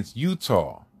going against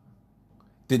Utah,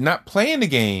 did not play in the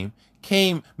game,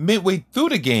 came midway through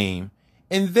the game,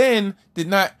 and then did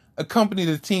not accompany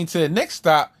the team to the next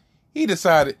stop. He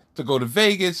decided to go to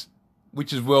Vegas,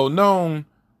 which is well known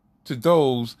to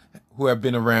those who have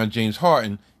been around James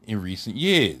Harden in recent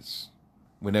years.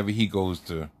 Whenever he goes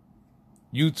to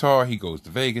Utah, he goes to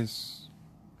Vegas.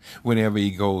 Whenever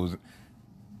he goes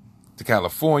to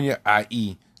California,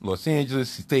 i.e. Los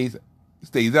Angeles, he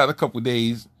stays out a couple of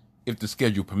days if the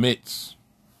schedule permits.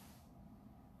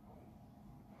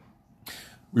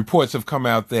 Reports have come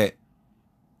out that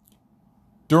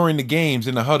during the games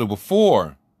in the huddle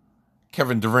before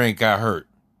Kevin Durant got hurt,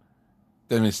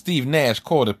 that when Steve Nash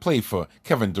called a play for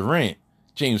Kevin Durant,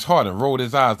 James Harden rolled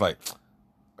his eyes like,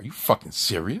 "Are you fucking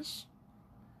serious?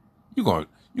 You gonna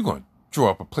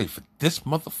draw up a play for this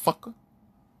motherfucker?"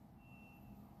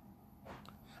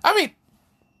 I mean,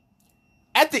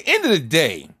 at the end of the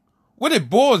day, what it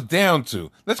boils down to,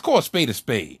 let's call a spade a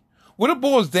spade. What it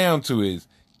boils down to is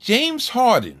James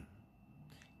Harden,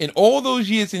 in all those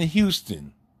years in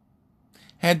Houston,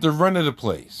 had the run of the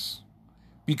place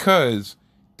because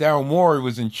Daryl Morey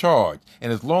was in charge.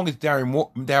 And as long as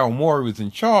Daryl Morey was in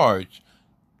charge,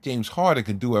 James Harden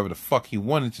could do whatever the fuck he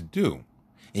wanted to do. And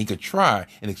he could try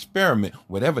and experiment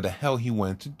whatever the hell he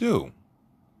wanted to do.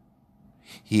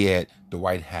 He had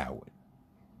Dwight Howard.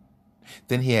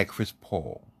 Then he had Chris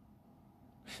Paul.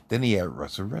 Then he had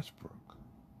Russell Westbrook.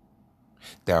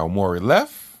 Daryl Morey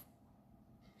left.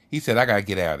 He said, "I got to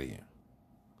get out of here."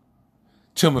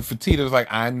 Tillman Fertitta was like,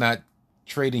 "I'm not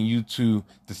trading you to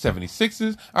the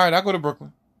 76ers. All right, I'll go to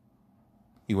Brooklyn."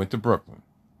 He went to Brooklyn.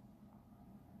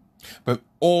 But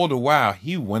all the while,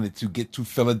 he wanted to get to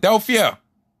Philadelphia.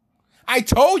 I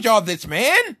told y'all this,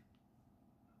 man.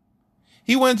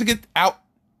 He wanted to get out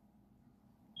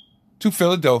to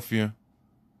Philadelphia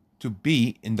to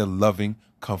be in the loving,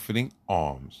 comforting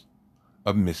arms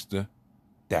of Mr.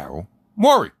 Daryl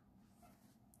Morey.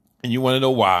 And you want to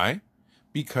know why?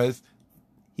 Because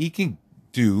he can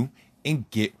do and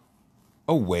get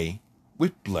away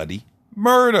with bloody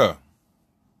murder.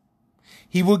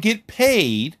 He will get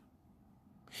paid.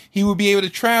 He will be able to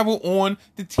travel on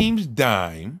the team's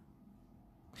dime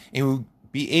and will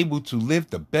be able to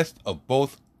live the best of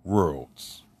both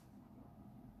worlds.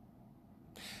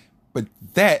 But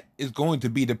that is going to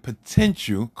be the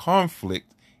potential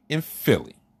conflict in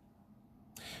Philly.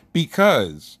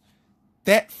 Because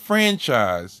that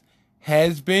franchise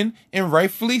has been, and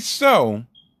rightfully so,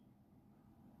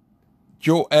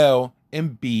 Joel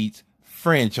Embiid's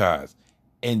franchise.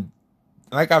 And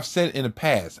like I've said in the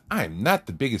past, I am not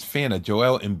the biggest fan of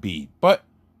Joel Embiid, but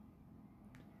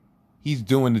he's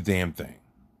doing the damn thing.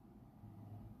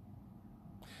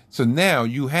 So now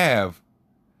you have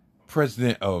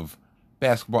president of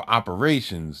basketball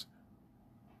operations,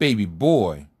 baby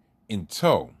boy, in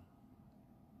tow.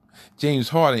 James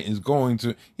Harden is going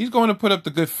to put up the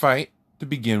good fight to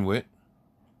begin with.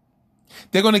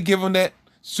 They're going to give him that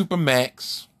super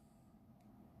max.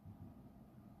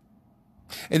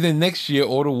 And then next year,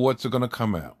 all the warts are going to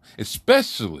come out,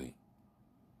 especially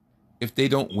if they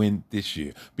don't win this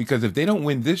year. Because if they don't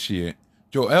win this year,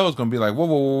 Joel is going to be like, whoa,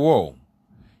 whoa, whoa, whoa.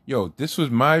 Yo, this was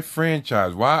my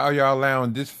franchise. Why are y'all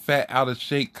allowing this fat,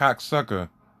 out-of-shape cocksucker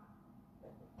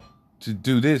to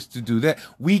do this, to do that?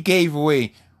 We gave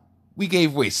away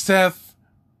Seth.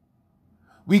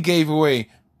 We gave away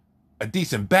a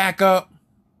decent backup.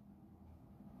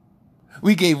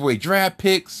 We gave away draft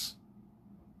picks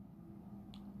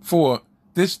for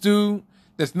this dude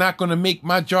that's not going to make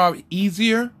my job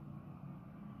easier.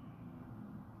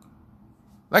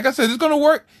 Like I said, it's going to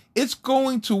work. It's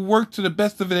going to work to the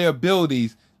best of their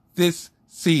abilities this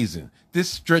season, this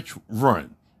stretch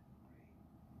run.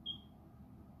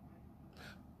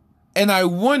 And I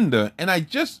wonder,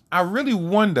 I really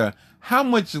wonder how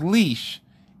much leash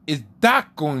is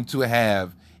Doc going to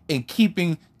have in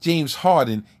keeping James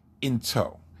Harden in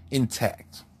tow,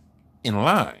 intact, in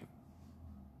line.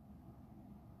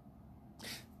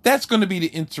 That's going to be the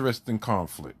interesting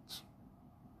conflict.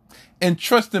 And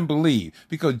trust and believe,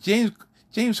 because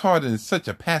James Harden is such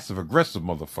a passive-aggressive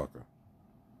motherfucker.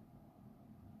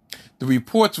 The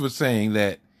reports were saying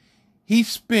that he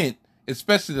spent,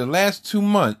 especially the last 2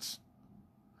 months,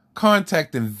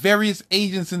 contacting various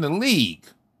agents in the league,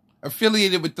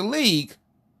 affiliated with the league,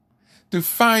 to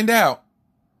find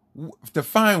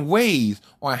ways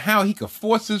on how he could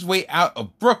force his way out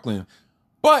of Brooklyn,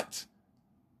 but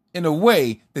in a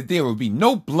way that there would be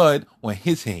no blood on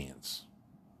his hands.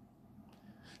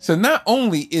 So not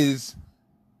only is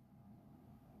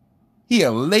he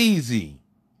a lazy,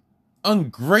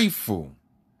 ungrateful,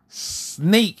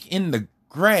 snake in the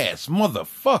grass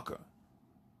motherfucker,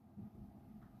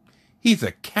 he's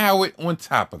a coward on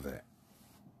top of that.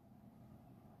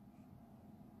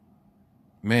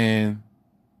 Man,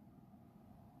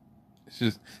 it's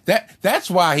just that's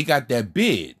why he got that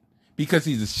bid, because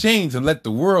he's ashamed to let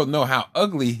the world know how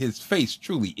ugly his face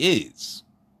truly is.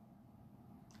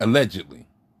 Allegedly.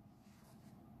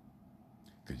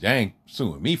 Because y'all ain't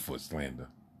suing me for slander.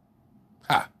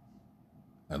 Ha.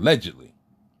 Allegedly.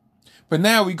 But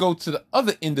now we go to the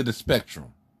other end of the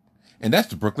spectrum, and that's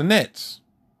the Brooklyn Nets.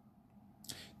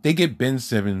 They get Ben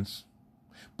Simmons,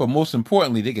 but most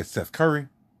importantly, they get Seth Curry,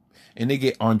 and they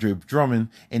get Andre Drummond,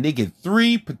 and they get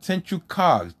 3 potential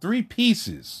cogs, 3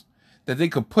 pieces that they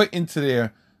could put into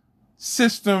their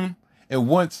system. And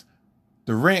once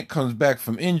Durant comes back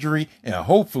from injury, and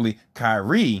hopefully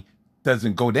Kyrie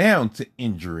doesn't go down to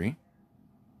injury,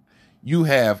 you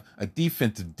have a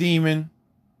defensive demon,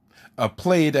 a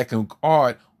player that can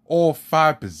guard all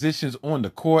 5 positions on the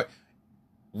court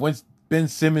once Ben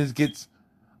Simmons gets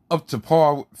up to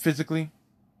par physically.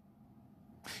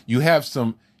 You have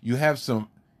some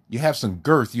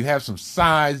girth, you have some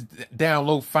size down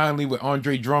low finally with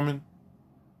Andre Drummond.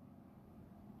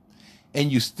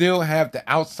 And you still have the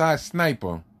outside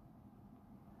sniper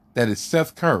that is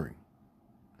Seth Curry.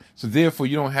 So therefore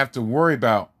you don't have to worry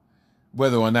about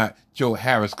whether or not Joe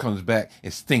Harris comes back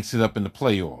and stinks it up in the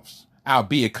playoffs,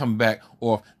 albeit come back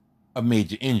off a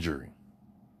major injury.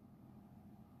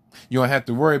 You don't have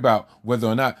to worry about whether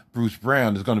or not Bruce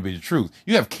Brown is going to be the truth.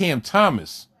 You have Cam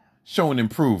Thomas showing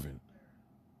improving,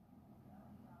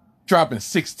 dropping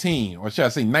 16, or should I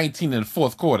say 19 in the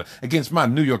fourth quarter against my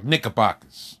New York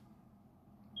Knickerbockers,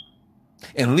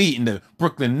 and leading the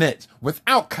Brooklyn Nets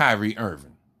without Kyrie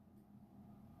Irving,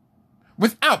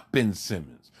 without Ben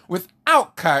Simmons,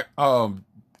 without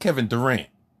Kevin Durant,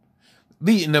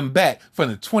 leading them back from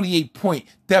the 28-point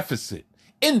deficit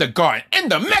in the Garden, in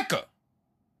the Mecca.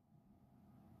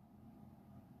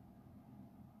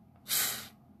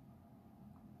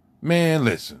 Man,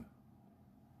 listen.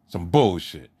 Some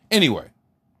bullshit. Anyway.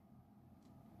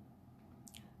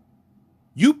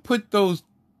 You put those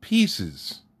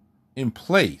pieces in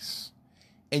place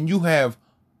and you have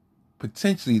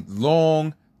potentially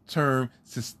long-term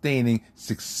sustaining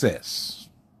success.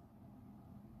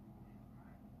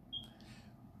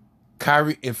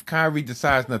 If Kyrie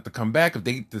decides not to come back, if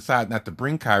they decide not to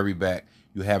bring Kyrie back,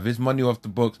 you have his money off the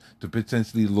books to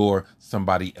potentially lure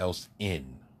somebody else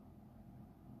in.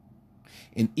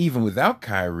 And even without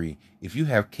Kyrie, if you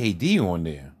have KD on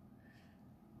there,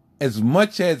 as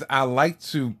much as I like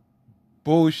to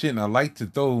bullshit and I like to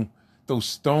throw those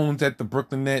stones at the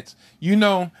Brooklyn Nets. You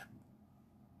know,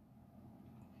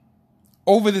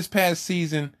 over this past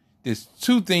season, there's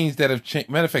two things that have changed.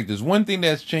 Matter of fact, there's one thing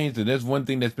that's changed and there's one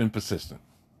thing that's been persistent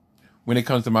when it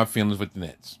comes to my feelings with the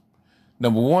Nets.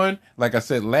 Number one, like I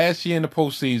said, last year in the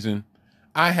postseason,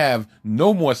 I have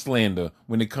no more slander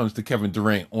when it comes to Kevin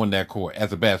Durant on that court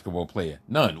as a basketball player.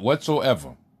 None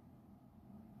whatsoever.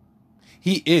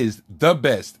 He is the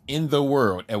best in the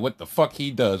world at what the fuck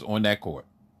he does on that court.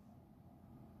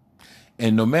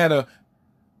 And no matter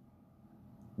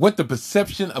what the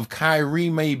perception of Kyrie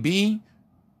may be,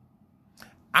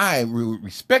 I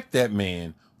respect that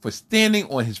man for standing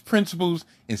on his principles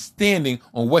and standing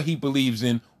on what he believes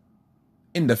in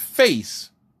the face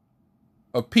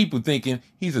of people thinking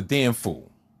he's a damn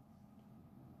fool.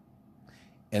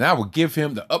 And I will give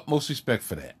him the utmost respect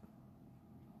for that.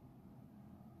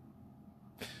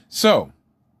 So,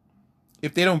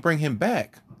 if they don't bring him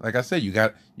back, like I said, you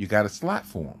got a slot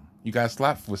for him. You got a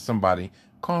slot for somebody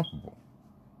comparable.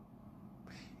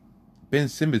 Ben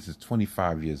Simmons is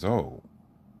 25 years old.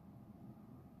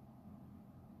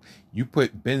 You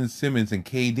put Ben Simmons and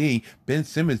KD, Ben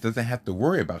Simmons doesn't have to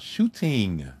worry about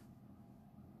shooting.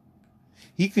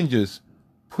 He can just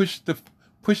push the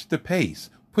pace,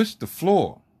 push the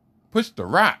floor, push the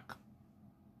rock.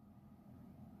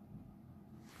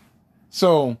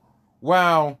 So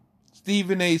while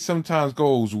Stephen A sometimes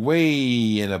goes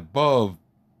way and above,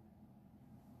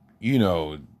 you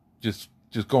know, just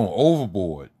going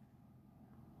overboard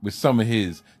with some of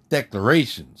his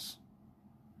declarations,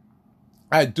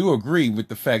 I do agree with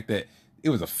the fact that it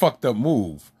was a fucked up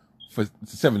move for the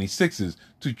 76ers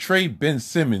to trade Ben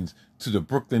Simmons to the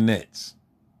Brooklyn Nets.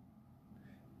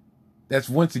 That's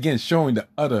once again showing the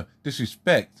utter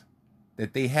disrespect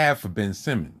that they have for Ben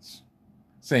Simmons.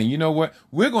 Saying, you know what,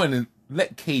 we're going to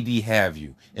let KD have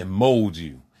you and mold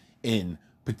you and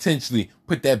potentially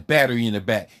put that battery in the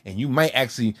back and you might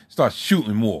actually start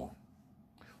shooting more.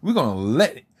 We're going to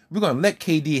let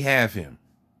KD have him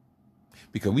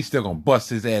because we still going to bust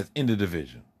his ass in the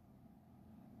division.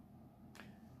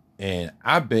 And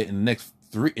I bet in the next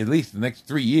the next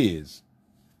 3 years,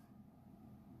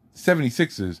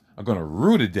 76ers are going to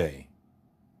rue the day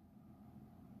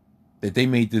that they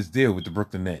made this deal with the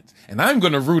Brooklyn Nets. And I'm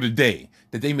going to rue the day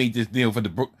that they made this deal with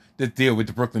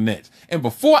the Brooklyn Nets. And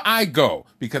before I go,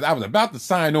 because I was about to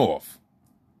sign off,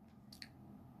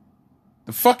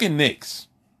 the fucking Knicks,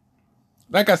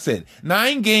 like I said,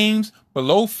 9 games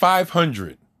below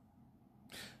 500.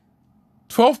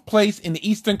 12th place in the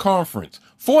Eastern Conference.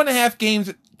 4.5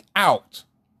 games out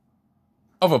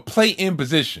of a play-in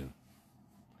position.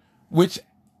 Which,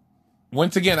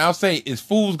 once again, I'll say is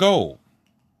fool's gold.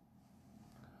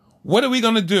 What are we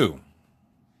going to do?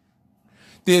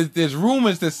 There's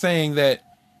rumors that's saying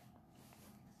that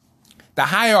the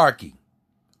hierarchy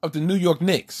of the New York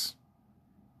Knicks,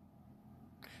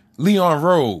 Leon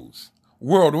Rose,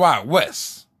 World Wide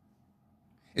West,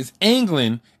 is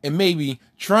angling and maybe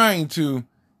trying to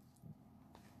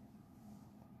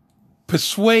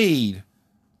persuade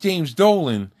James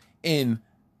Dolan in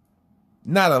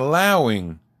not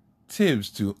allowing Tibbs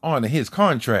to honor his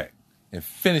contract and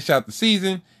finish out the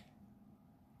season.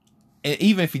 And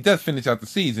even if he does finish out the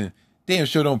season, damn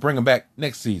sure don't bring him back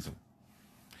next season.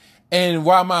 And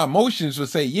while my emotions would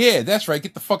say, yeah, that's right,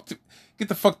 get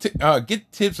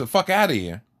Tibbs the fuck out of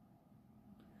here.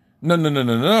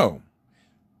 No.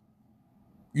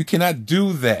 You cannot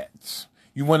do that.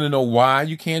 You want to know why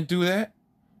you can't do that?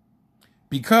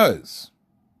 Because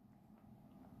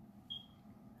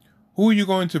who are you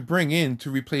going to bring in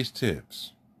to replace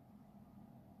Tibbs?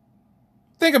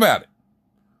 Think about it.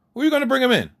 Who are you going to bring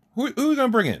him in? Who are you going to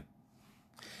bring in?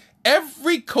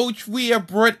 Every coach we have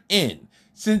brought in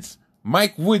since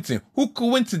Mike Woodson, who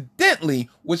coincidentally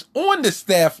was on the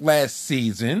staff last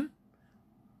season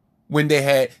when they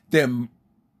had their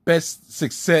best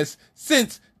success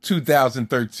since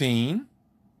 2013,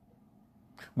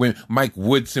 when Mike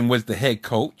Woodson was the head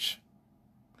coach.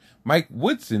 Mike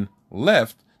Woodson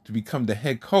left to become the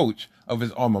head coach of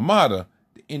his alma mater,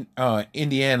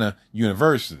 Indiana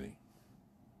University.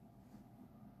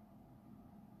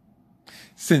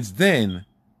 Since then,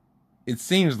 it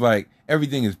seems like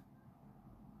everything is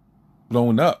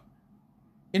blown up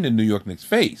in the New York Knicks'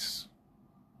 face.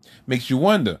 Makes you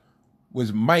wonder,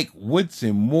 was Mike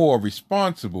Woodson more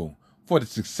responsible for the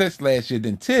success last year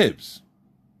than Tibbs?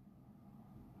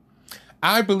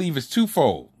 I believe it's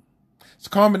twofold. It's a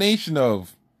combination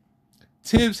of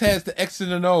Tibbs has the X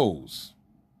and the O's,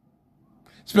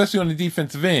 especially on the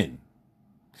defensive end.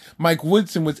 Mike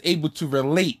Woodson was able to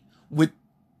relate with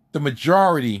the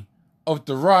majority of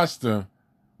the roster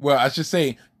well, I should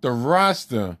say the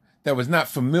roster that was not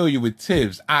familiar with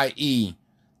Tibbs, i.e.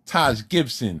 Taj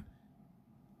Gibson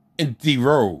and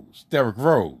Derrick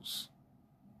Rose.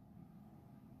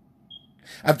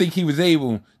 I think he was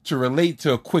able to relate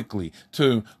to it quickly,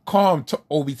 to calm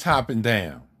Obi Toppin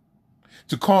down,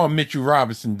 to calm Mitchell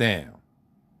Robinson down.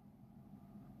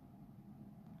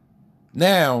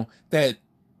 Now that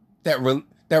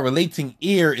relating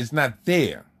ear is not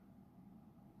there,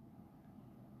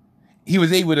 he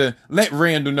was able to let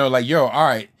Randall know, like, yo, all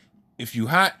right, if you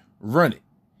hot, run it.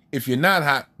 If you're not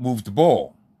hot, move the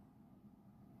ball.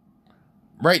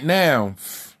 Right now,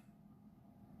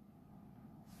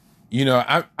 you know,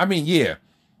 I mean, yeah.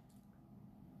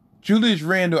 Julius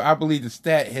Randle, I believe the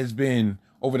stat has been,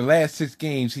 over the last 6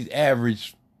 games, he's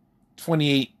averaged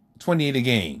 28 a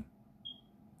game.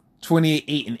 28,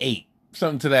 8, and 8.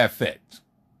 Something to that effect.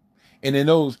 And in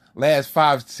those last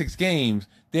 5-6 games,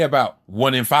 they're about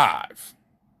 1-5.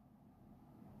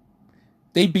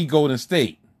 They beat Golden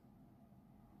State.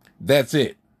 That's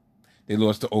it. They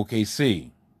lost to OKC.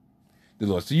 They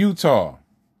lost to Utah.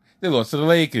 They lost to the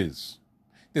Lakers.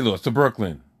 They lost to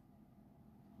Brooklyn.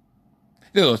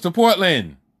 They lost to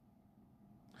Portland.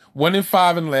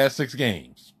 1-5 in the last 6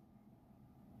 games.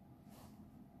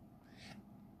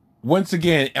 Once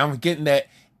again, I'm getting that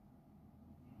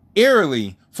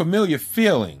eerily familiar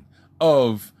feeling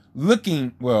of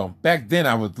looking, well, back then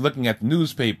I was looking at the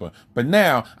newspaper, but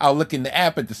now I'll look in the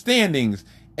app at the standings,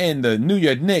 and the New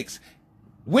York Knicks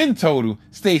win total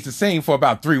stays the same for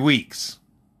about 3 weeks.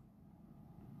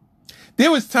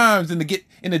 There was times in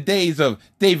the days of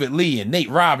David Lee and Nate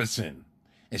Robinson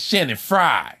and Shannon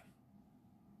Fry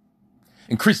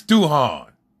and Chris Duhon,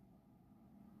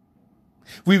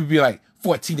 we would be like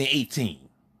 14-18.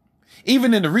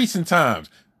 Even in the recent times,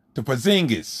 the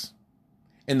Porzingis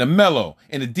and the Melo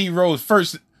and the D Rose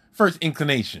first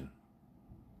inclination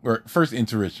or first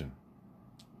intuition,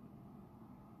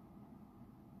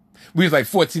 we was like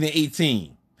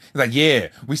 14-18. It's like, yeah,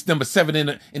 we number 7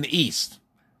 in the East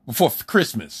before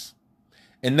Christmas.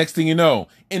 And next thing you know,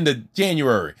 in the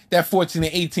January, that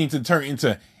 14-18 to turn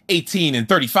into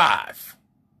 18-35.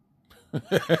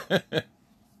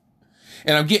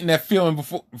 And I'm getting that feeling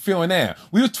now.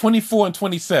 We were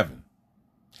 24-27.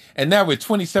 And now we're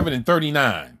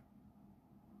 27-39.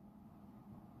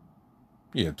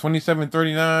 Yeah,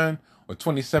 27-39 or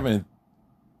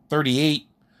 27-38.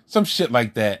 Some shit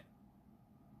like that.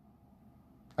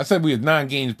 I said we were 9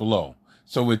 games below.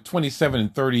 So we're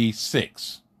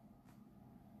 27-36.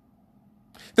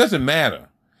 Doesn't matter.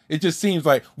 It just seems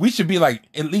like we should be like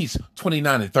at least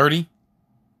 29-30.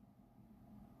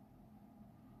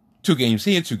 2 games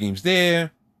here, 2 games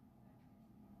there.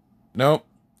 Nope.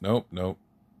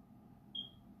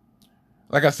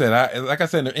 Like I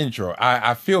said in the intro,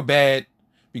 I feel bad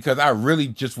because I really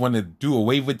just want to do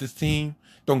away with this team.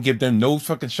 Don't give them no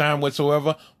fucking shine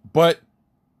whatsoever. But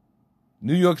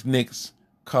New York Knicks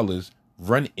colors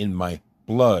run in my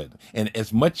blood. And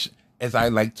as much as I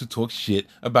like to talk shit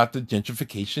about the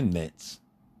gentrification Nets,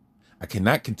 I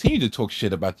cannot continue to talk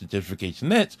shit about the gentrification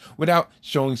Nets without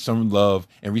showing some love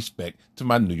and respect to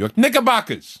my New York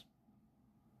Knickerbockers.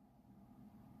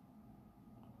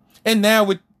 And now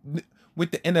with the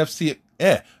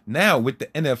NFL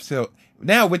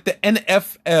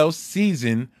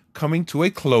season coming to a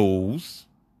close.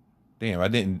 Damn, I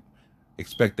didn't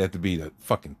expect that to be the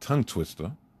fucking tongue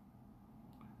twister.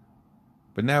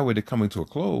 But now with it coming to a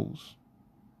close,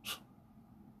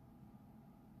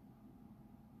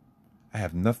 I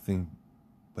have nothing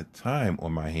but time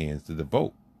on my hands to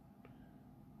devote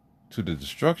to the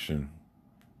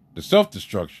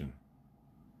self-destruction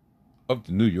of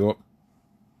the New York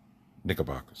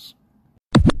Knickerbockers.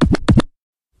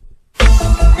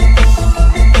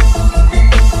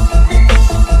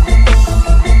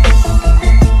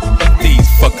 These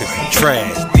fuckers are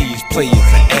trash. These players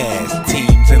are ass.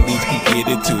 Teams and leagues can get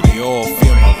it too. They all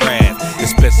feel my wrath.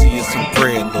 Especially if some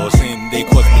bread loss and they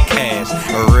cost me cash.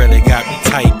 I really got me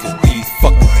tight cause these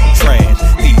fuckers are trash.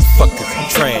 These fuckers are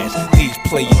trash. These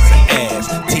players are ass.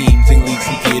 Teams and leagues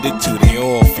can get it too. They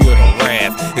all feel the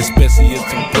wrath. Especially if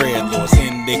some bread loss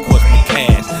and they cost me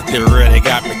cash. They really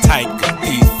got me tight cause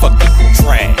these fuckers are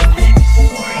trash.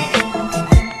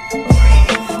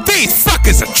 These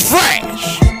fuckers are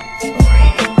trash.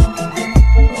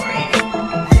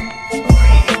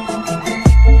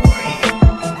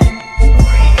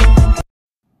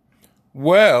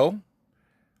 Well,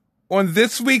 on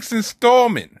this week's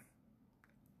installment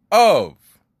of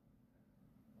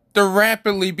the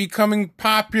rapidly becoming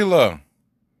popular,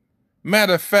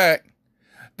 matter of fact,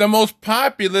 the most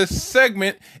popular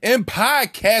segment in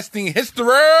podcasting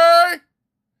history,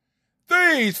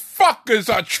 These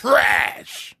fuckers are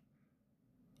trash.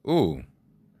 Ooh,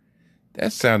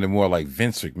 that sounded more like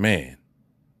Vince McMahon.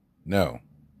 No,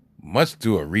 must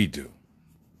do a redo.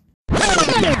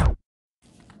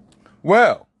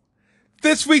 Well,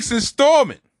 this week's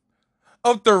installment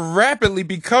of the rapidly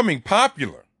becoming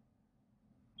popular,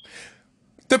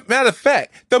 the matter of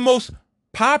fact, the most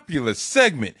popular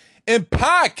segment in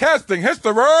podcasting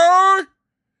history,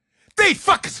 these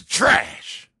fuckers are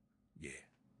trash. Yeah.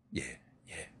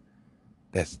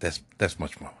 That's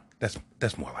much more.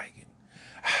 That's more like it.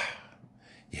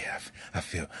 Yeah, I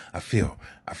feel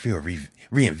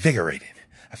reinvigorated.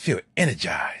 I feel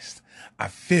energized. I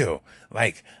feel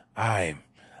like I'm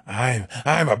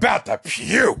about to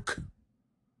puke.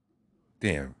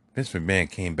 Damn, Vince McMahon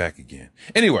came back again.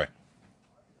 Anyway,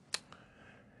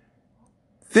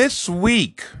 this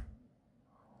week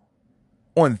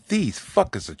on These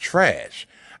Fuckers Are Trash,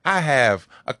 I have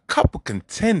a couple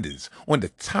contenders on the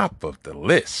top of the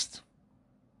list.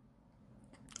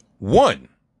 One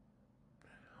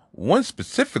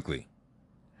specifically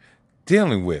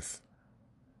dealing with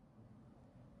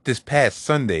this past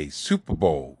Sunday's Super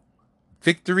Bowl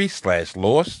victory /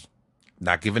 loss.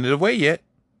 Not giving it away yet,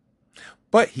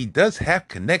 but he does have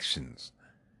connections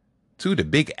to the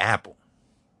Big Apple.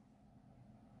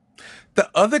 The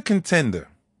other contender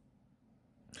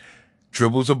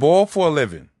dribbles a ball for a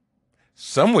living.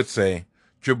 Some would say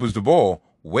dribbles the ball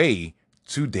way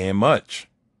too damn much.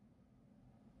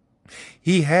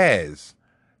 He has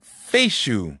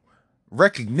facial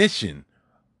recognition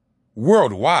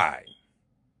worldwide,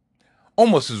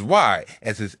 almost as wide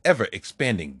as his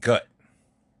ever-expanding gut.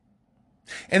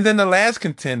 And then the last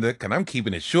contender, and I'm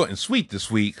keeping it short and sweet this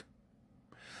week,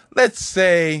 let's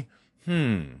say,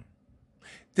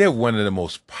 they're one of the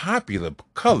most popular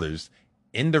colors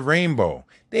in the rainbow.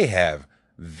 They have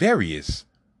various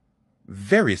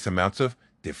amounts of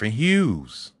different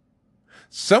hues.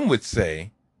 Some would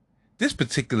say this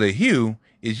particular hue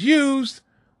is used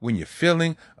when you're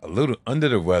feeling a little under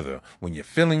the weather, when you're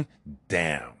feeling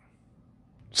down.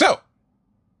 So,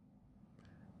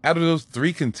 out of those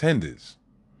three contenders,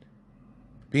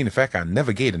 being the fact I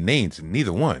never gave a name to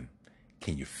neither one,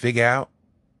 can you figure out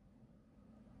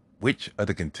which of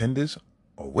the contenders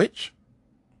are which?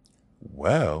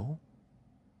 Well,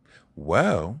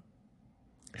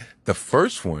 the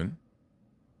first one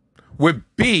would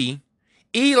be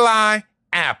Eli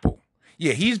Apple.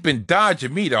 Yeah, he's been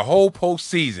dodging me the whole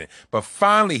postseason, but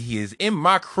finally he is in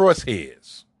my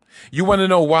crosshairs. You want to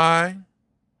know why?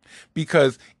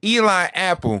 Because Eli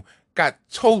Apple got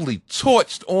totally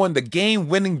torched on the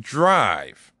game-winning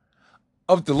drive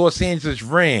of the Los Angeles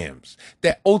Rams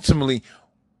that ultimately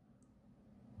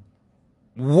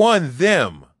won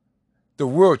them the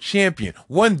world champion,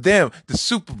 won them the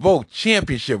Super Bowl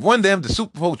championship, won them the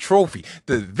Super Bowl trophy,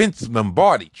 the Vince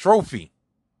Lombardi trophy.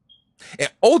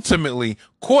 And ultimately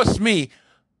cost me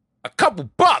a couple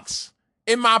bucks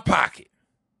in my pocket.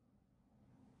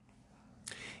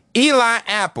 Eli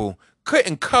Apple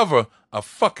couldn't cover a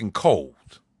fucking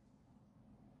cold.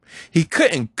 He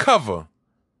couldn't cover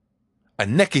a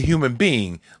naked human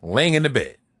being laying in the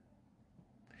bed.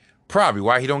 Probably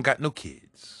why he don't got no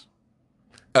kids.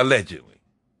 Allegedly.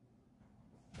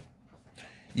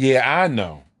 Yeah, I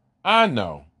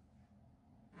know.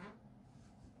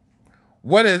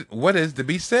 What is to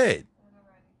be said?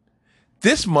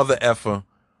 This mother effer,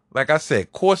 like I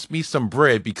said, cost me some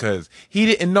bread because he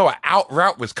didn't know an out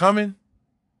route was coming.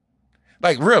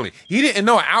 Like, really, he didn't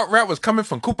know an out route was coming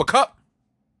from Cooper Kupp.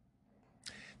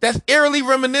 That's eerily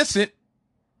reminiscent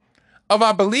of,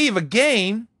 I believe, a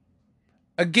game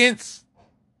against,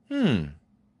 the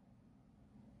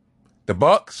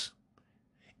Bucks.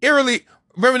 Eerily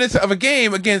reminiscent of a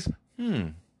game against,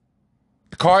 the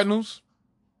Cardinals.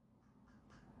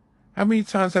 How many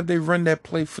times have they run that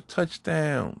play for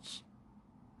touchdowns?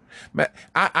 Man,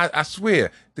 I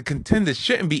swear, the contender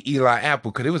shouldn't be Eli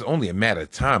Apple because it was only a matter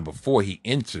of time before he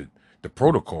entered the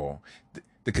protocol.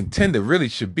 The contender really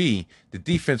should be the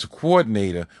defensive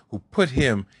coordinator who put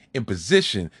him in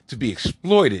position to be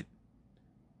exploited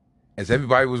as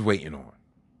everybody was waiting on.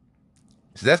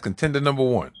 So that's contender number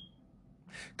one.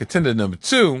 Contender number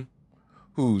two,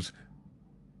 whose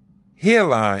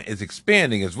hairline is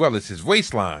expanding as well as his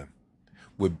waistline,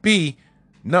 would be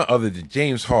none other than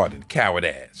James Harden, coward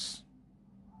ass.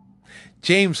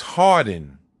 James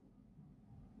Harden,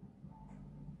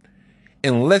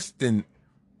 in less than,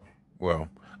 a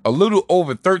little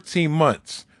over 13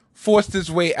 months, forced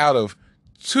his way out of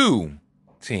 2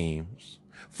 teams,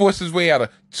 forced his way out of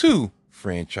 2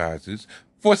 franchises,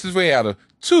 forced his way out of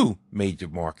 2 major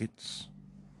markets.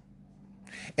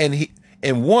 And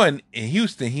And one in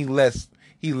Houston, he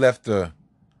left an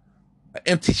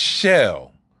empty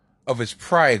shell of his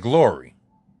prior glory.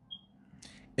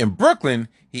 In Brooklyn,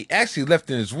 he actually left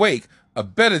in his wake a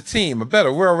better team, a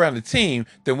better well-rounded team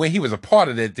than when he was a part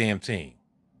of that damn team.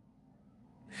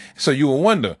 So you will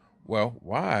wonder, well,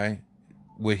 why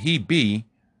would he be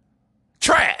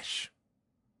trash?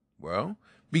 Well,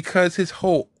 because his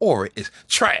whole aura is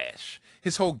trash.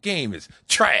 His whole game is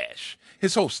trash.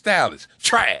 His whole style is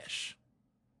trash.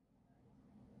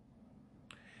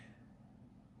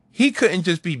 He couldn't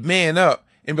just be man up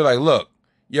and be like, look,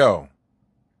 yo,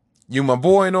 you my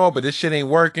boy and all, but this shit ain't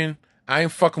working. I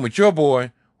ain't fucking with your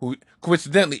boy, who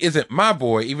coincidentally isn't my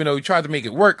boy, even though he tried to make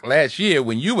it work last year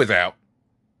when you was out.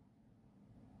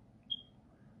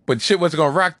 But shit wasn't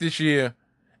going to rock this year,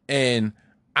 and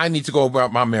I need to go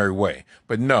about my merry way.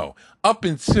 But no, up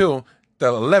until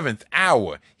the 11th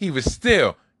hour, he was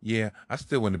still, yeah, I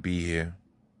still want to be here.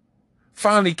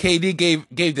 Finally, KD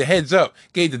gave the heads up,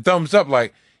 gave the thumbs up,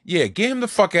 like, yeah, get him the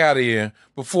fuck out of here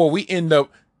before we end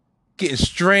up getting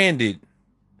stranded.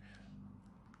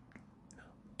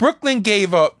 Brooklyn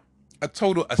gave up a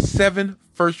total of 7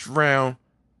 first-round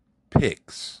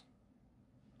picks.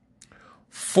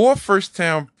 4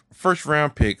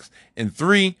 first-round picks and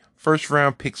 3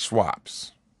 first-round pick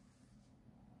swaps,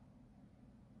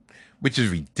 which is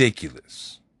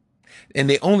ridiculous. And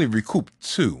they only recouped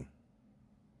 2.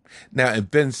 Now, in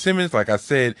Ben Simmons, like I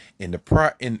said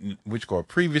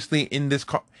previously in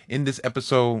this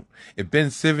episode, if Ben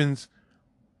Simmons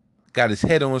got his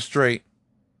head on straight,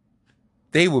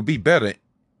 they will be better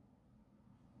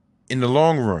in the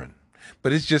long run.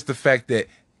 But it's just the fact that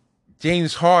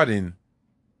James Harden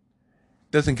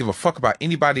doesn't give a fuck about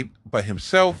anybody but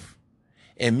himself.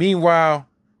 And meanwhile,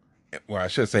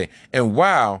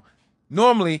 while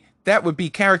normally that would be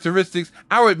characteristics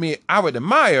I would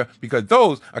admire, because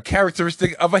those are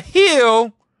characteristics of a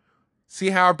heel. See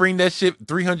how I bring that shit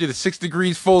 306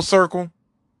 degrees full circle?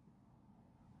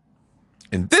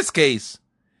 In this case,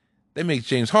 that makes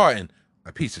James Harden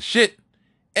a piece of shit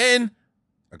and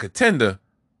a contender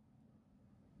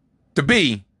to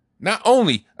be not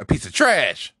only a piece of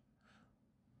trash,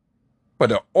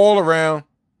 but an all-around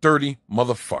dirty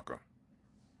motherfucker.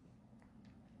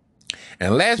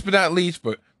 And last but not least,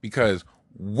 but because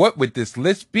what would this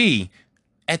list be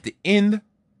at the end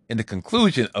and the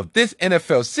conclusion of this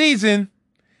NFL season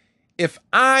if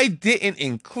I didn't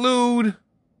include,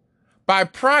 by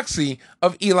proxy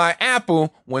of Eli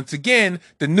Apple, once again,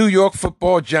 the New York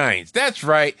Football Giants? That's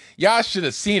right. Y'all should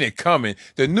have seen it coming.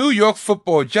 The New York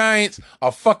Football Giants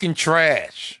are fucking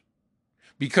trash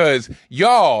because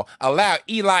y'all allowed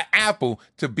Eli Apple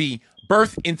to be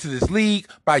birthed into this league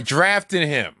by drafting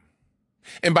him.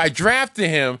 And by drafting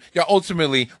him, y'all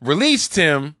ultimately released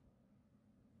him.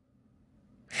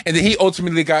 And then he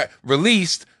ultimately got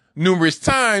released numerous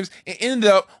times and ended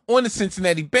up on the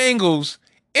Cincinnati Bengals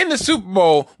in the Super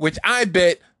Bowl, which I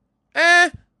bet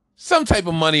some type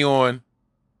of money on.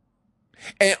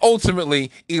 And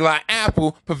ultimately, Eli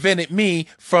Apple prevented me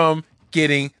from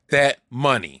getting that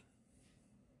money.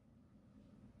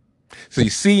 So you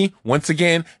see, once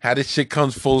again, how this shit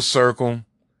comes full circle.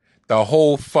 The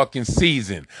whole fucking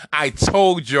season, I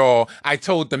told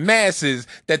the masses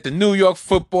that the New York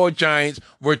Football Giants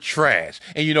were trash.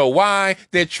 And you know why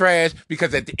they're trash?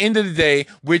 Because at the end of the day,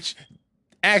 which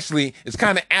actually is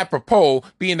kind of apropos,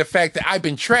 being the fact that I've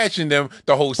been trashing them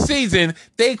the whole season,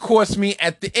 they cost me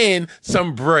at the end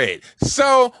some bread.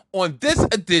 So on this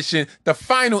edition, the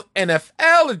final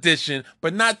NFL edition,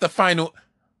 but not the final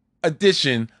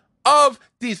edition of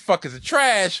These Fuckers Are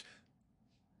Trash,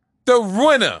 the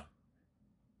winner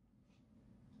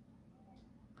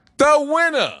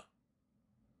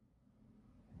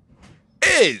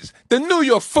is the New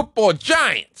York Football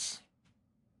Giants.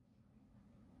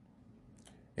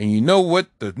 And you know what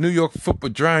the New York Football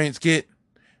Giants get?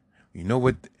 You know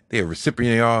what they're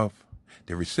recipient of?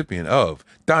 They're recipient of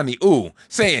Donnie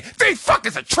saying, "These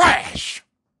fuckers are trash.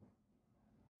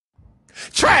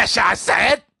 Trash, I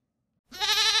said."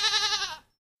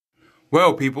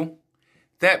 Well, people,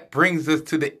 that brings us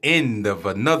to the end of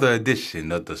another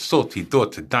edition of the Salty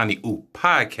Thoughts of Donnie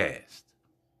podcast.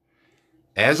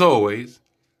 As always,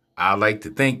 I'd like to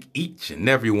thank each and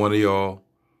every one of y'all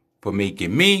for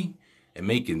making me and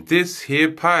making this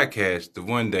here podcast the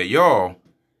one that y'all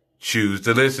choose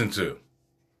to listen to.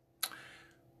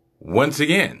 Once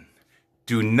again,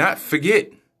 do not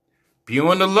forget, be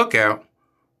on the lookout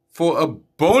for a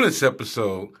bonus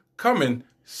episode coming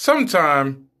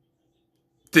sometime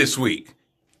this week.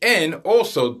 And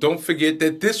also, don't forget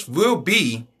that this will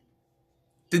be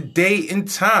the day and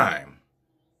time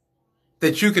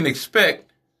that you can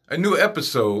expect a new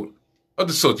episode of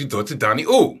the Salty Thoughts of Donnie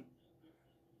Ooh.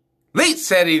 Late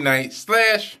Saturday night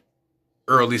 /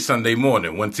 early Sunday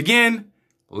morning. Once again,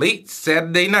 late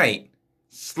Saturday night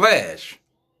 /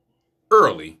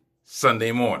 early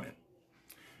Sunday morning.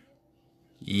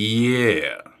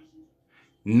 Yeah.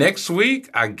 Next week,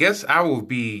 I guess I will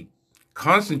be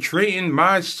concentrating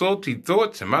my salty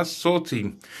thoughts and my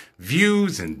salty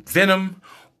views and venom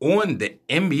on the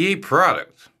NBA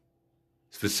product.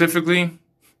 Specifically,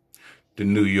 the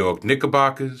New York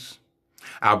Knickerbockers.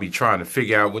 I'll be trying to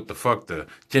figure out what the fuck the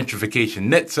gentrification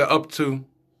Nets are up to.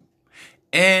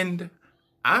 And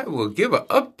I will give an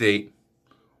update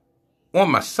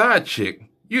on my side chick,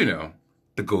 the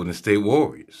Golden State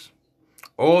Warriors.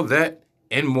 All that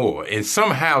and more. And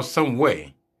somehow, some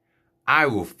way, I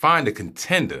will find a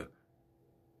contender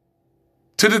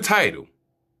to the title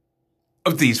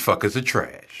of These Fuckers Are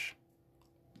Trash.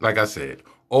 Like I said,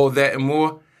 all that and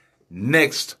more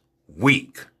next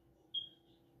week.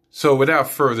 So without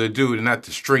further ado, and not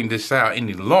to string this out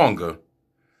any longer,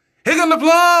 here come the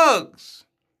plugs!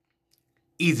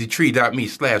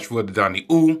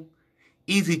 EasyTree.me/WhatDonnieOo.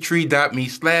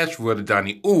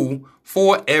 EasyTree.me/WhatDonnieOo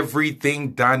for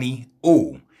everything Donnie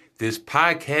Ooh. This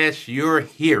podcast you're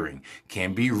hearing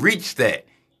can be reached at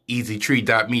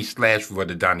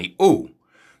EasyTree.me/WhatDonnieOo.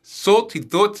 Salty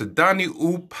Thoughts of Donnie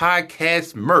Ooh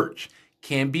podcast merch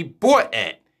can be bought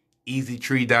at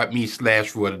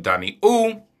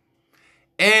EasyTree.me/WhatDonnieOo.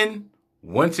 And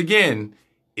once again,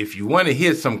 if you want to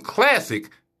hear some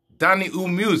classic Donnie Ooh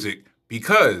music,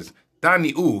 because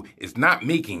Donnie Ooh is not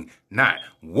making not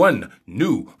one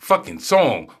new fucking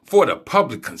song for the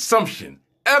public consumption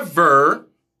ever,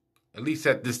 at least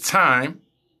at this time,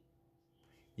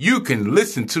 you can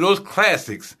listen to those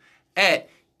classics at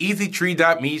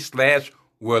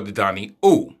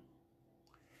EasyTree.me/WhatDonnieOo.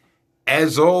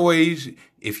 As always,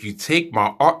 if you take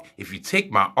my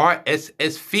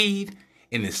RSS feed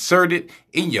and insert it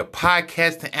in your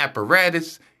podcasting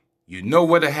apparatus, you know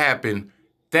what'll happen.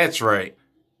 That's right.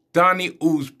 Donnie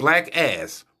Ooh's black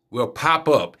ass will pop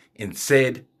up in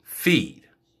said feed.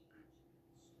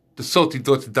 The Salty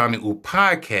Thoughts of Donnie Ooh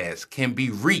podcast can be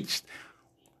reached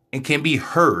and can be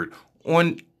heard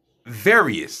on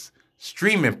various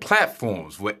streaming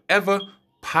platforms wherever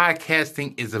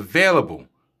podcasting is available.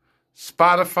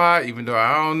 Spotify, even though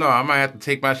I don't know, I might have to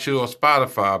take my shit off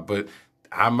Spotify, but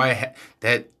I might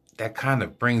that kind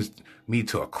of brings me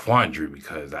to a quandary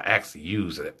because I actually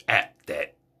use an app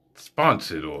that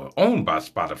sponsored or owned by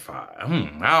Spotify. I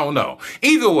don't know.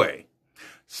 Either way,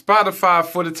 Spotify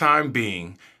for the time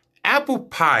being, Apple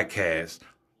Podcasts,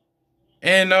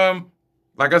 and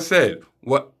like I said,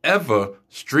 whatever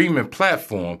streaming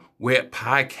platform where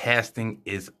podcasting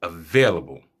is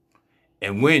available.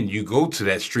 And when you go to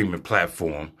that streaming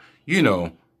platform,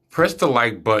 press the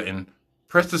like button,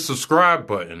 press the subscribe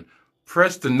button,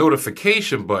 press the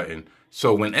notification button,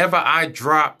 so whenever I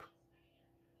drop,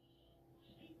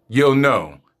 you'll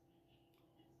know.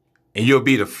 And you'll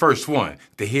be the first one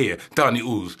to hear Donnie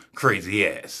Ooh's crazy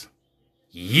ass.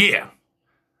 Yeah.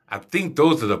 I think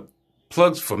those are the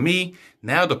plugs for me.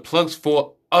 Now the plugs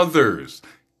for others.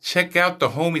 Check out the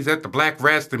homies at the Black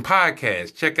Wrestling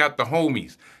Podcast. Check out the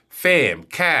homies. Fam,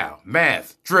 Cal,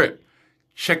 Math, Drip.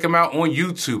 Check them out on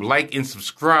YouTube. Like and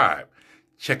subscribe.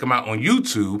 Check them out on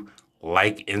YouTube.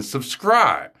 Like and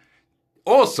subscribe.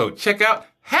 Also, check out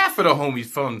half of the homies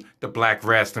from the Black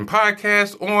Wrestling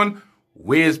Podcast on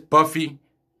Where's Buffy?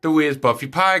 The Where's Buffy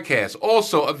Podcast.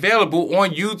 Also available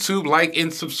on YouTube. Like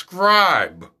and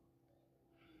subscribe.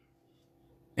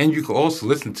 And you can also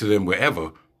listen to them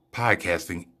wherever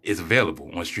podcasting is available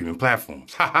on streaming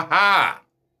platforms. Ha ha ha!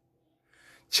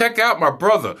 Check out my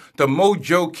brother, the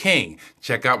Mojo King.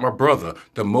 Check out my brother,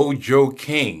 the Mojo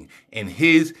King, and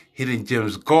his Hidden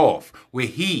Gems Golf, where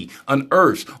he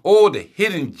unearths all the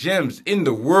hidden gems in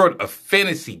the world of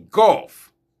fantasy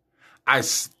golf.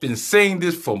 I've been saying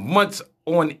this for months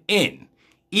on end.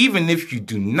 Even if you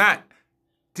do not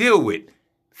deal with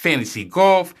fantasy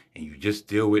golf and you just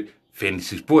deal with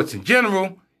fantasy sports in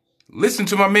general, listen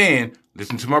to my man,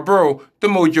 listen to my bro, the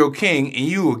Mojo King, and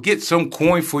you will get some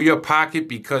coin for your pocket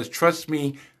because, trust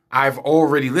me, I've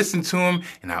already listened to him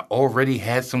and I already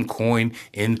had some coin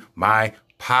in my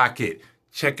pocket.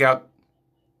 Check out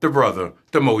the brother,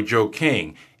 the Mojo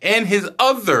King, and his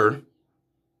other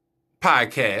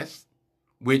podcast,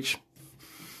 which,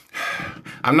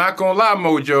 I'm not going to lie,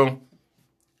 Mojo,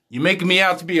 you're making me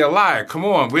out to be a liar. Come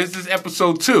on, where's this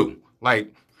episode 2?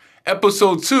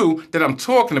 Episode 2 that I'm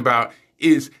talking about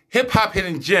is Hip Hop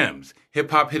Hidden Gems. Hip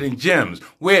Hop Hidden Gems,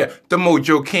 where the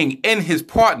Mojo King and his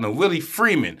partner, Willie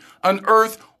Freeman,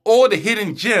 unearth all the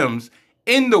hidden gems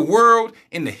in the world,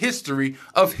 in the history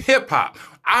of hip-hop.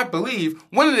 I believe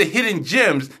one of the hidden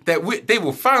gems that they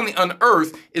will finally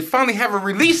unearth is finally have a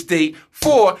release date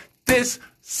for this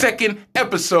second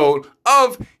episode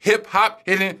of Hip Hop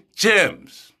Hidden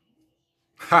Gems.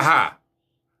 Haha.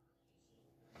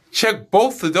 Check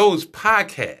both of those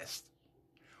podcasts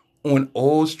on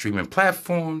all streaming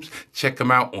platforms. Check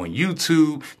them out on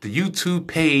YouTube, the YouTube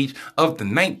page of the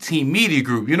 19 Media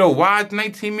Group. You know why the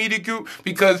 19 Media Group?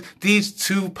 Because these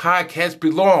two podcasts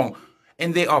belong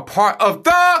and they are part of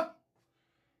the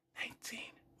 19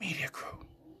 Media Group.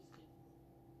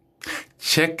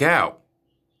 Check out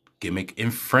Gimmick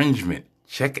Infringement.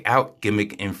 Check out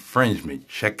Gimmick Infringement.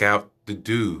 Check out the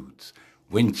dudes,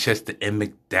 Winchester and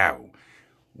McDowell,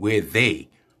 where they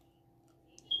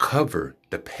cover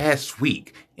the past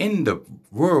week in the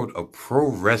world of pro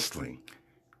wrestling.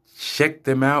 Check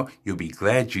them out. You'll be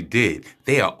glad you did.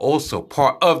 They are also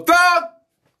part of the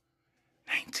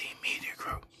 19 Media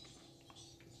Group.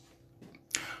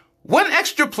 One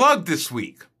extra plug this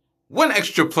week.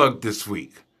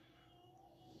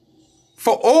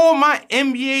 For all my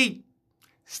NBA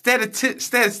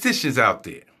statisticians out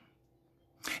there.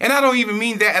 And I don't even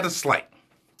mean that at a slight.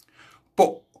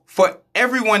 But for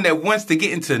everyone that wants to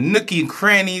get into the nookie and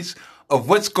crannies of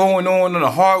what's going on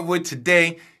the hardwood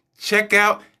today, check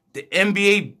out the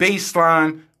NBA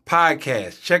Baseline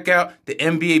Podcast. Check out the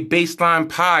NBA Baseline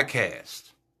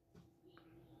Podcast.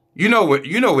 You know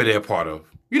where they're part of.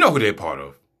 You know who they're part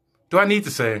of. Do I need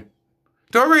to say?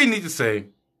 Do I really need to say?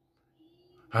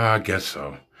 I guess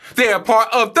so. They are part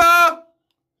of the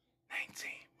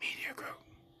 19 Media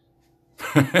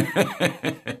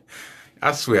Group.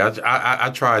 I swear, I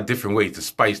try a different way to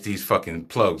spice these fucking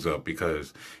plugs up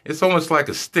because it's almost like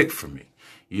a stick for me.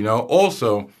 You know,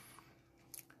 also,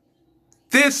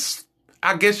 this,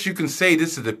 I guess you can say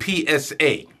this is the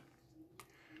PSA.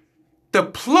 The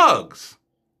plugs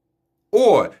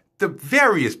or the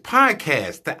various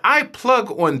podcasts that I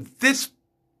plug on this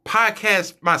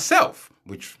podcast myself,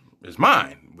 which is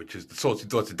mine, which is the Salty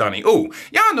Thoughts of Donnie. Ooh,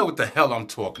 y'all know what the hell I'm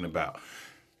talking about.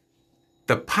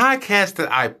 The podcasts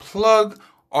that I plug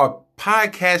are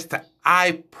podcasts that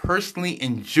I personally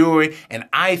enjoy and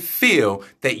I feel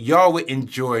that y'all would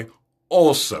enjoy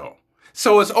also.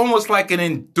 So it's almost like an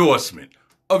endorsement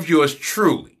of yours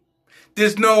truly.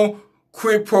 There's no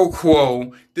quid pro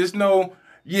quo. There's no,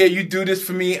 yeah, you do this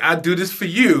for me, I do this for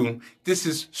you. This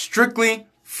is strictly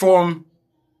from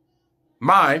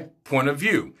my point of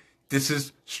view. This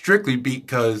is strictly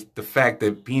because the fact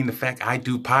I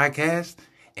do podcasts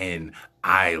and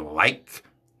I like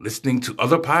listening to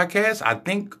other podcasts, I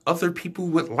think other people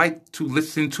would like to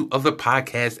listen to other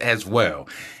podcasts as well.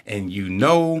 And you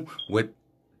know what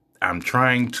I'm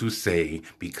trying to say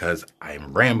because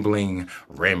I'm rambling.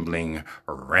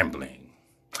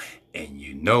 And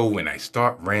you know when I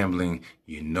start rambling,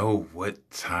 you know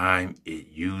what time it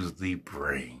usually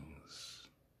brings.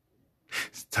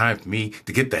 It's time for me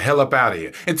to get the hell up out of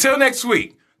here. Until next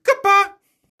week, goodbye.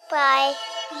 Bye.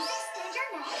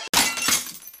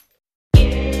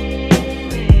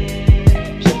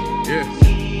 Yeah.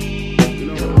 You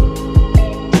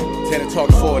know, 10 and talk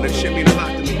forward, that shit mean a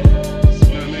lot to me.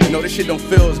 You know, this shit don't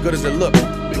feel as good as it look.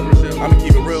 I'ma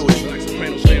keep it real with you. Like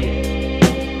Soprano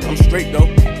family. I'm straight though.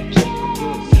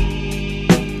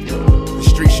 The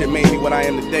street shit made me what I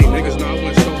am today, niggas. Know I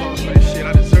went so hard for this shit.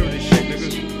 I deserve this shit, niggas.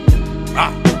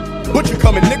 Butcher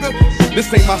coming, nigga.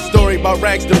 This ain't my story about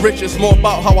rags to riches, more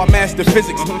about how I mastered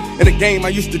physics. In the game, I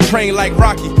used to train like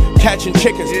Rocky, catching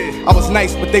chickens. I was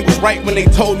nice, but they was right when they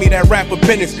told me that rapper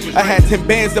business. I had 10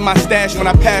 bands in my stash when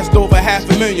I passed over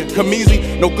 $500,000. Come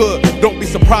easy, no good. Don't be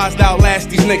surprised I'll last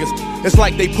these niggas. It's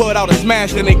like they put out a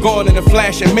smash, then they gone in a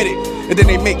flash and minute. And then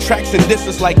they make tracks and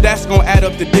disses like that's gonna add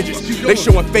up the digits. They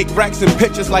showing fake racks and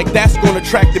pictures like that's gonna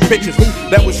attract the bitches.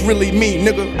 That was really me,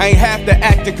 nigga. I ain't have to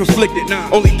act and conflicted.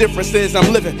 Only difference is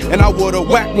I'm living. And I would've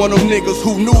whacked one of them niggas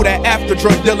who knew that after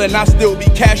drug dealing I still be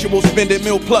casual, spending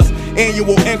 $1 plus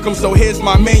annual income. So here's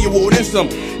my manual, then some.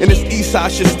 And this east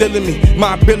side shit still in me.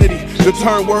 My ability to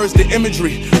turn words to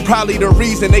imagery. Probably the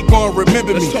reason they gon'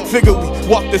 remember me. Figure we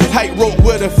walk this tightrope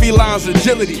with a feline's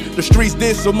agility. The streets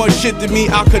did so much shit to me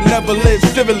I could never live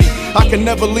civilly. I can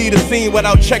never leave a scene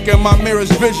without checking my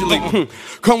mirrors visually.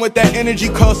 Come with that energy,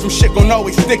 cause some shit gon'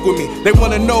 always stick with me. They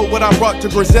wanna know what I brought to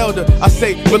Griselda. I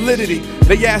say validity.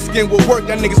 They asking what work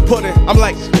that niggas put in. I'm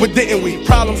like, what didn't we?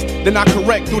 Problems, then I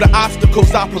correct through the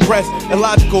obstacles I progress.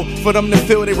 Illogical for them to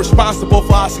feel they responsible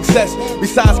for our success.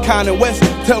 Besides Kanye West,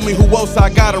 tell me who else I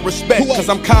gotta respect. Cause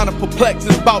I'm kinda perplexed.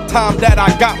 It's about time that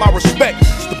I got my respect.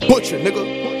 It's the Butcher,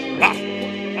 nigga.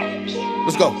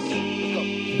 Let's go.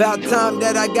 About time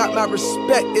that I got my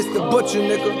respect, it's the butcher,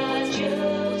 nigga.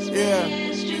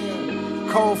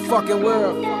 Yeah. Cold fucking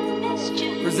world.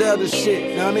 Griselda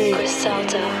shit, know what I mean?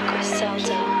 Griselda.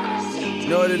 You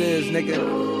know what it is, nigga.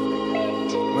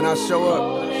 When I show up,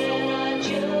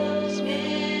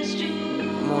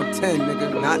 I'm on 10,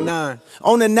 nigga, not 9.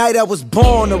 On the night I was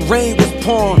born, the rain was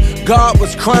pouring, God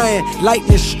was crying,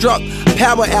 lightning struck,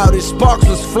 power outage, sparks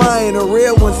was flying. The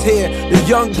real one's here, the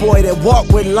young boy that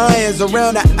walked with lions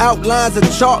around the outlines of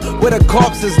chalk where the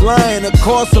corpse is lying. Of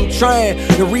course I'm trying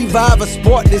to revive a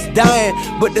sport that's dying,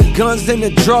 but the guns and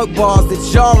the drug bars that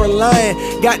y'all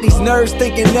relying got these nerves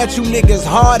thinking that you niggas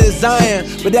hard as iron.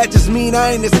 But that just mean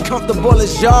I ain't as comfortable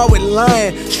as y'all with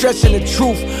lying, stretching the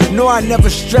truth. No, I never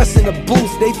stress in the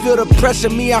booth. They feel the pressure,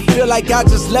 me I feel like I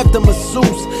just left a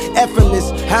masseuse.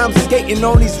 Effortless, how I'm skating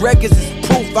on these records is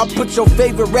proof. I put your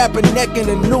favorite rapper neck in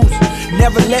a noose,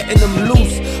 never letting them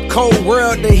loose. Cold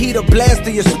world, the heater blast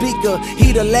to your speaker.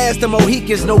 He the last of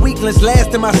Mohicans, no weaklings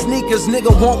last in my sneakers.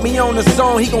 Nigga want me on the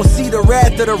song, he gon' see the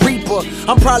wrath of the reaper.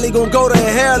 I'm probably gon' go to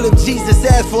hell if Jesus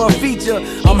asks for a feature.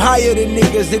 I'm higher than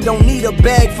niggas that don't need a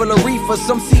bag full of reefer.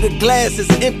 Some see the glass is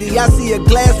empty, I see a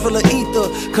glass full of ether.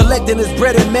 Collecting his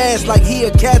bread and mass like he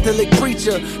a Catholic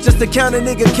preacher. Just to count a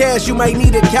nigga cash, you might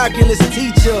need a calculus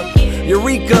teacher.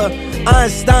 Eureka,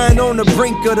 Einstein on the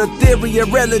brink of the theory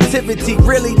of relativity.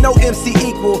 Really no MC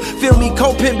equal. Feel me,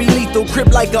 Copen be lethal. Crip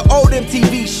like an old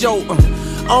MTV show.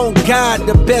 On God,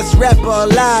 the best rapper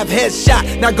alive.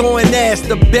 Headshot, now go and ask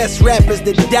the best rappers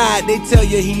that died. They tell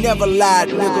you he never lied,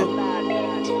 nigga.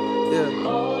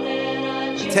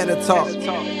 Yeah. Tenor talk.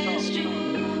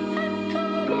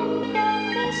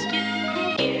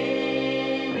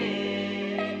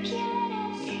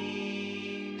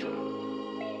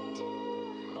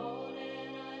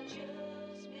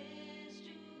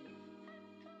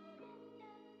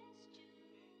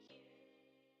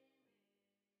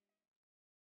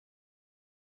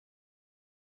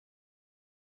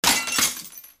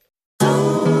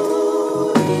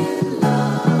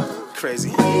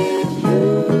 Crazy.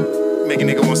 Make a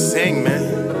nigga wanna sing, man.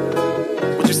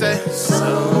 What you say?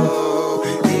 So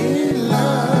in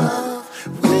love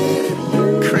with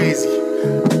you. Crazy.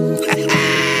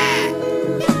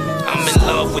 I'm in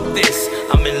love with this,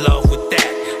 I'm in love with that.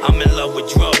 I'm in love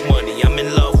with drug money, I'm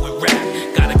in love with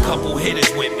rap. Got a couple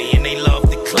hitters with me and they love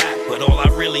to clap, but all I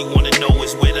really wanna know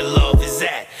is where the love is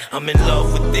at. I'm in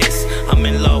love with this, I'm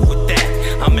in love with that.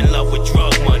 I'm in love with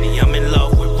drug money, I'm in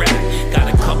love with rap.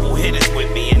 Got a couple hitters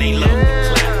with me and they love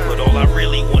to clap, but all I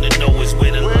really wanna know is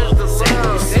where the love is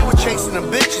at. They were chasing them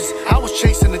bitches, I was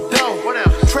chasing the dough.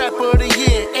 Trapper of the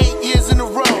year, 8 years in a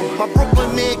row. My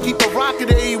Brooklyn man keep a rocket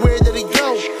everywhere that he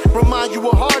go. Remind you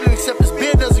of Harden, except his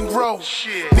beard doesn't grow.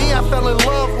 Me, I fell in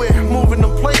love with moving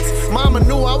them plates. Mama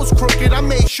knew I was crooked, I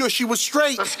made sure she was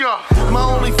straight. Let's go. My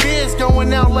only fear is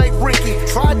going out like Ricky.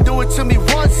 Tried to do it to me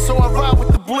once, so I ride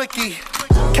with the blicky.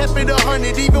 Kept it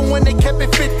 100 even when they kept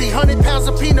it 50. 100 pounds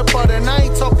of peanut butter and I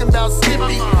ain't talking about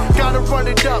Skippy. Gotta run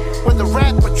it up when the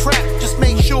rap or trap. Just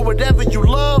make sure whatever you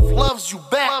love, loves you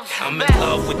back. I'm in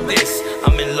love with this,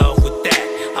 I'm in love with that.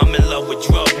 I'm in love with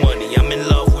drug money, I'm in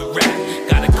love with rap.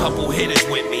 Got a couple hitters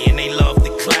with me and they love to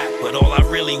clap, but all I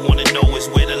really wanna know is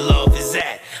where the love is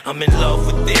at. I'm in love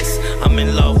with this, I'm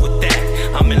in love with that.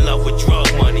 I'm in love with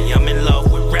drug money, I'm in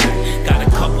love with rap. Got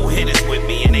a couple hitters with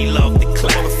me and they love to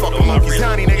clap, but all I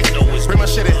really wanna know is where the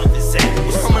love is at.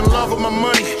 I'm in love with my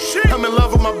money, I'm in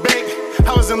love with my bank.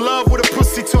 I was in love with a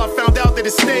pussy till I found out that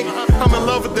it stink. I'm in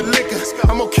love with the liquor,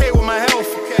 I'm okay with my health.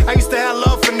 I used to have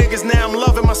love for niggas, now I'm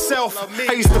loving myself.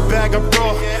 I used to bag up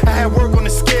raw, I had work on the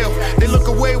scale. They look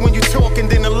away when you talk and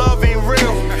then the love ain't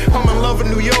real. I'm in love with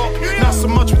New York, not so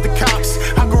much with the cops.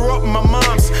 I grew up with my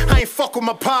moms, I ain't fuck with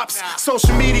my pops.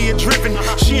 Social media driven,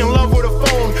 she in love with a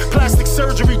phone. Plastic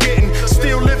surgery getting,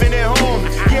 still living at home.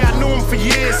 Yeah, I knew him for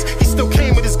years, he still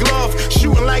came with his glove.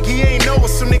 Shooting like he ain't know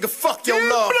us, so nigga, fuck your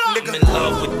love, nigga. I'm in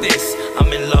love with this,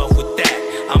 I'm in love with that.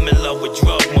 I'm in love with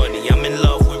drug money, I'm in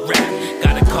love with rap.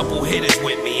 Got a couple hitters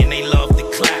with me and they love to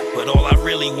clap, but all I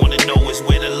really wanna know is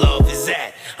where the love is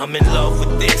at. I'm in love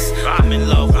with this, I'm in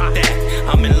love with that.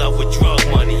 I'm in love with drug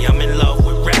money, I'm in love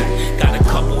with rap. Got a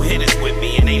couple hitters with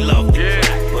me and they love to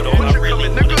clap, but all I really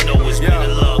wanna know is where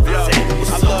the love is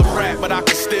at. I love rap, but I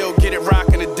can still get it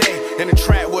rockin' today. In a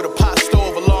trap with a pot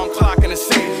stove, a long clock and a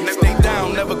safe. Stay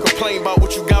down, never complain about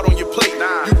what you got on your plate.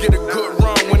 You get a good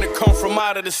run when it come from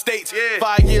out of the States.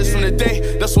 5 years from the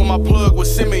day, that's when my plug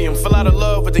was Simeon. Fell out of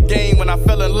love with the game when I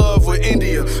fell in love with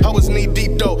India. I was knee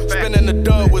deep though, spending the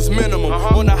dub was minimum.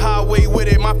 On the highway with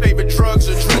it, my favorite drugs,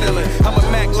 adrenaline. I'm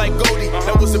a Mac like Goldie,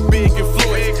 that was a big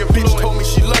influence. Bitch told me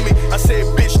she loved me, I said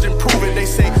bitch then prove it. They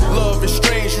say love is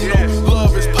strange,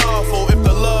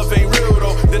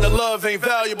 ain't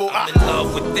valuable. I'm in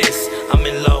love with this, I'm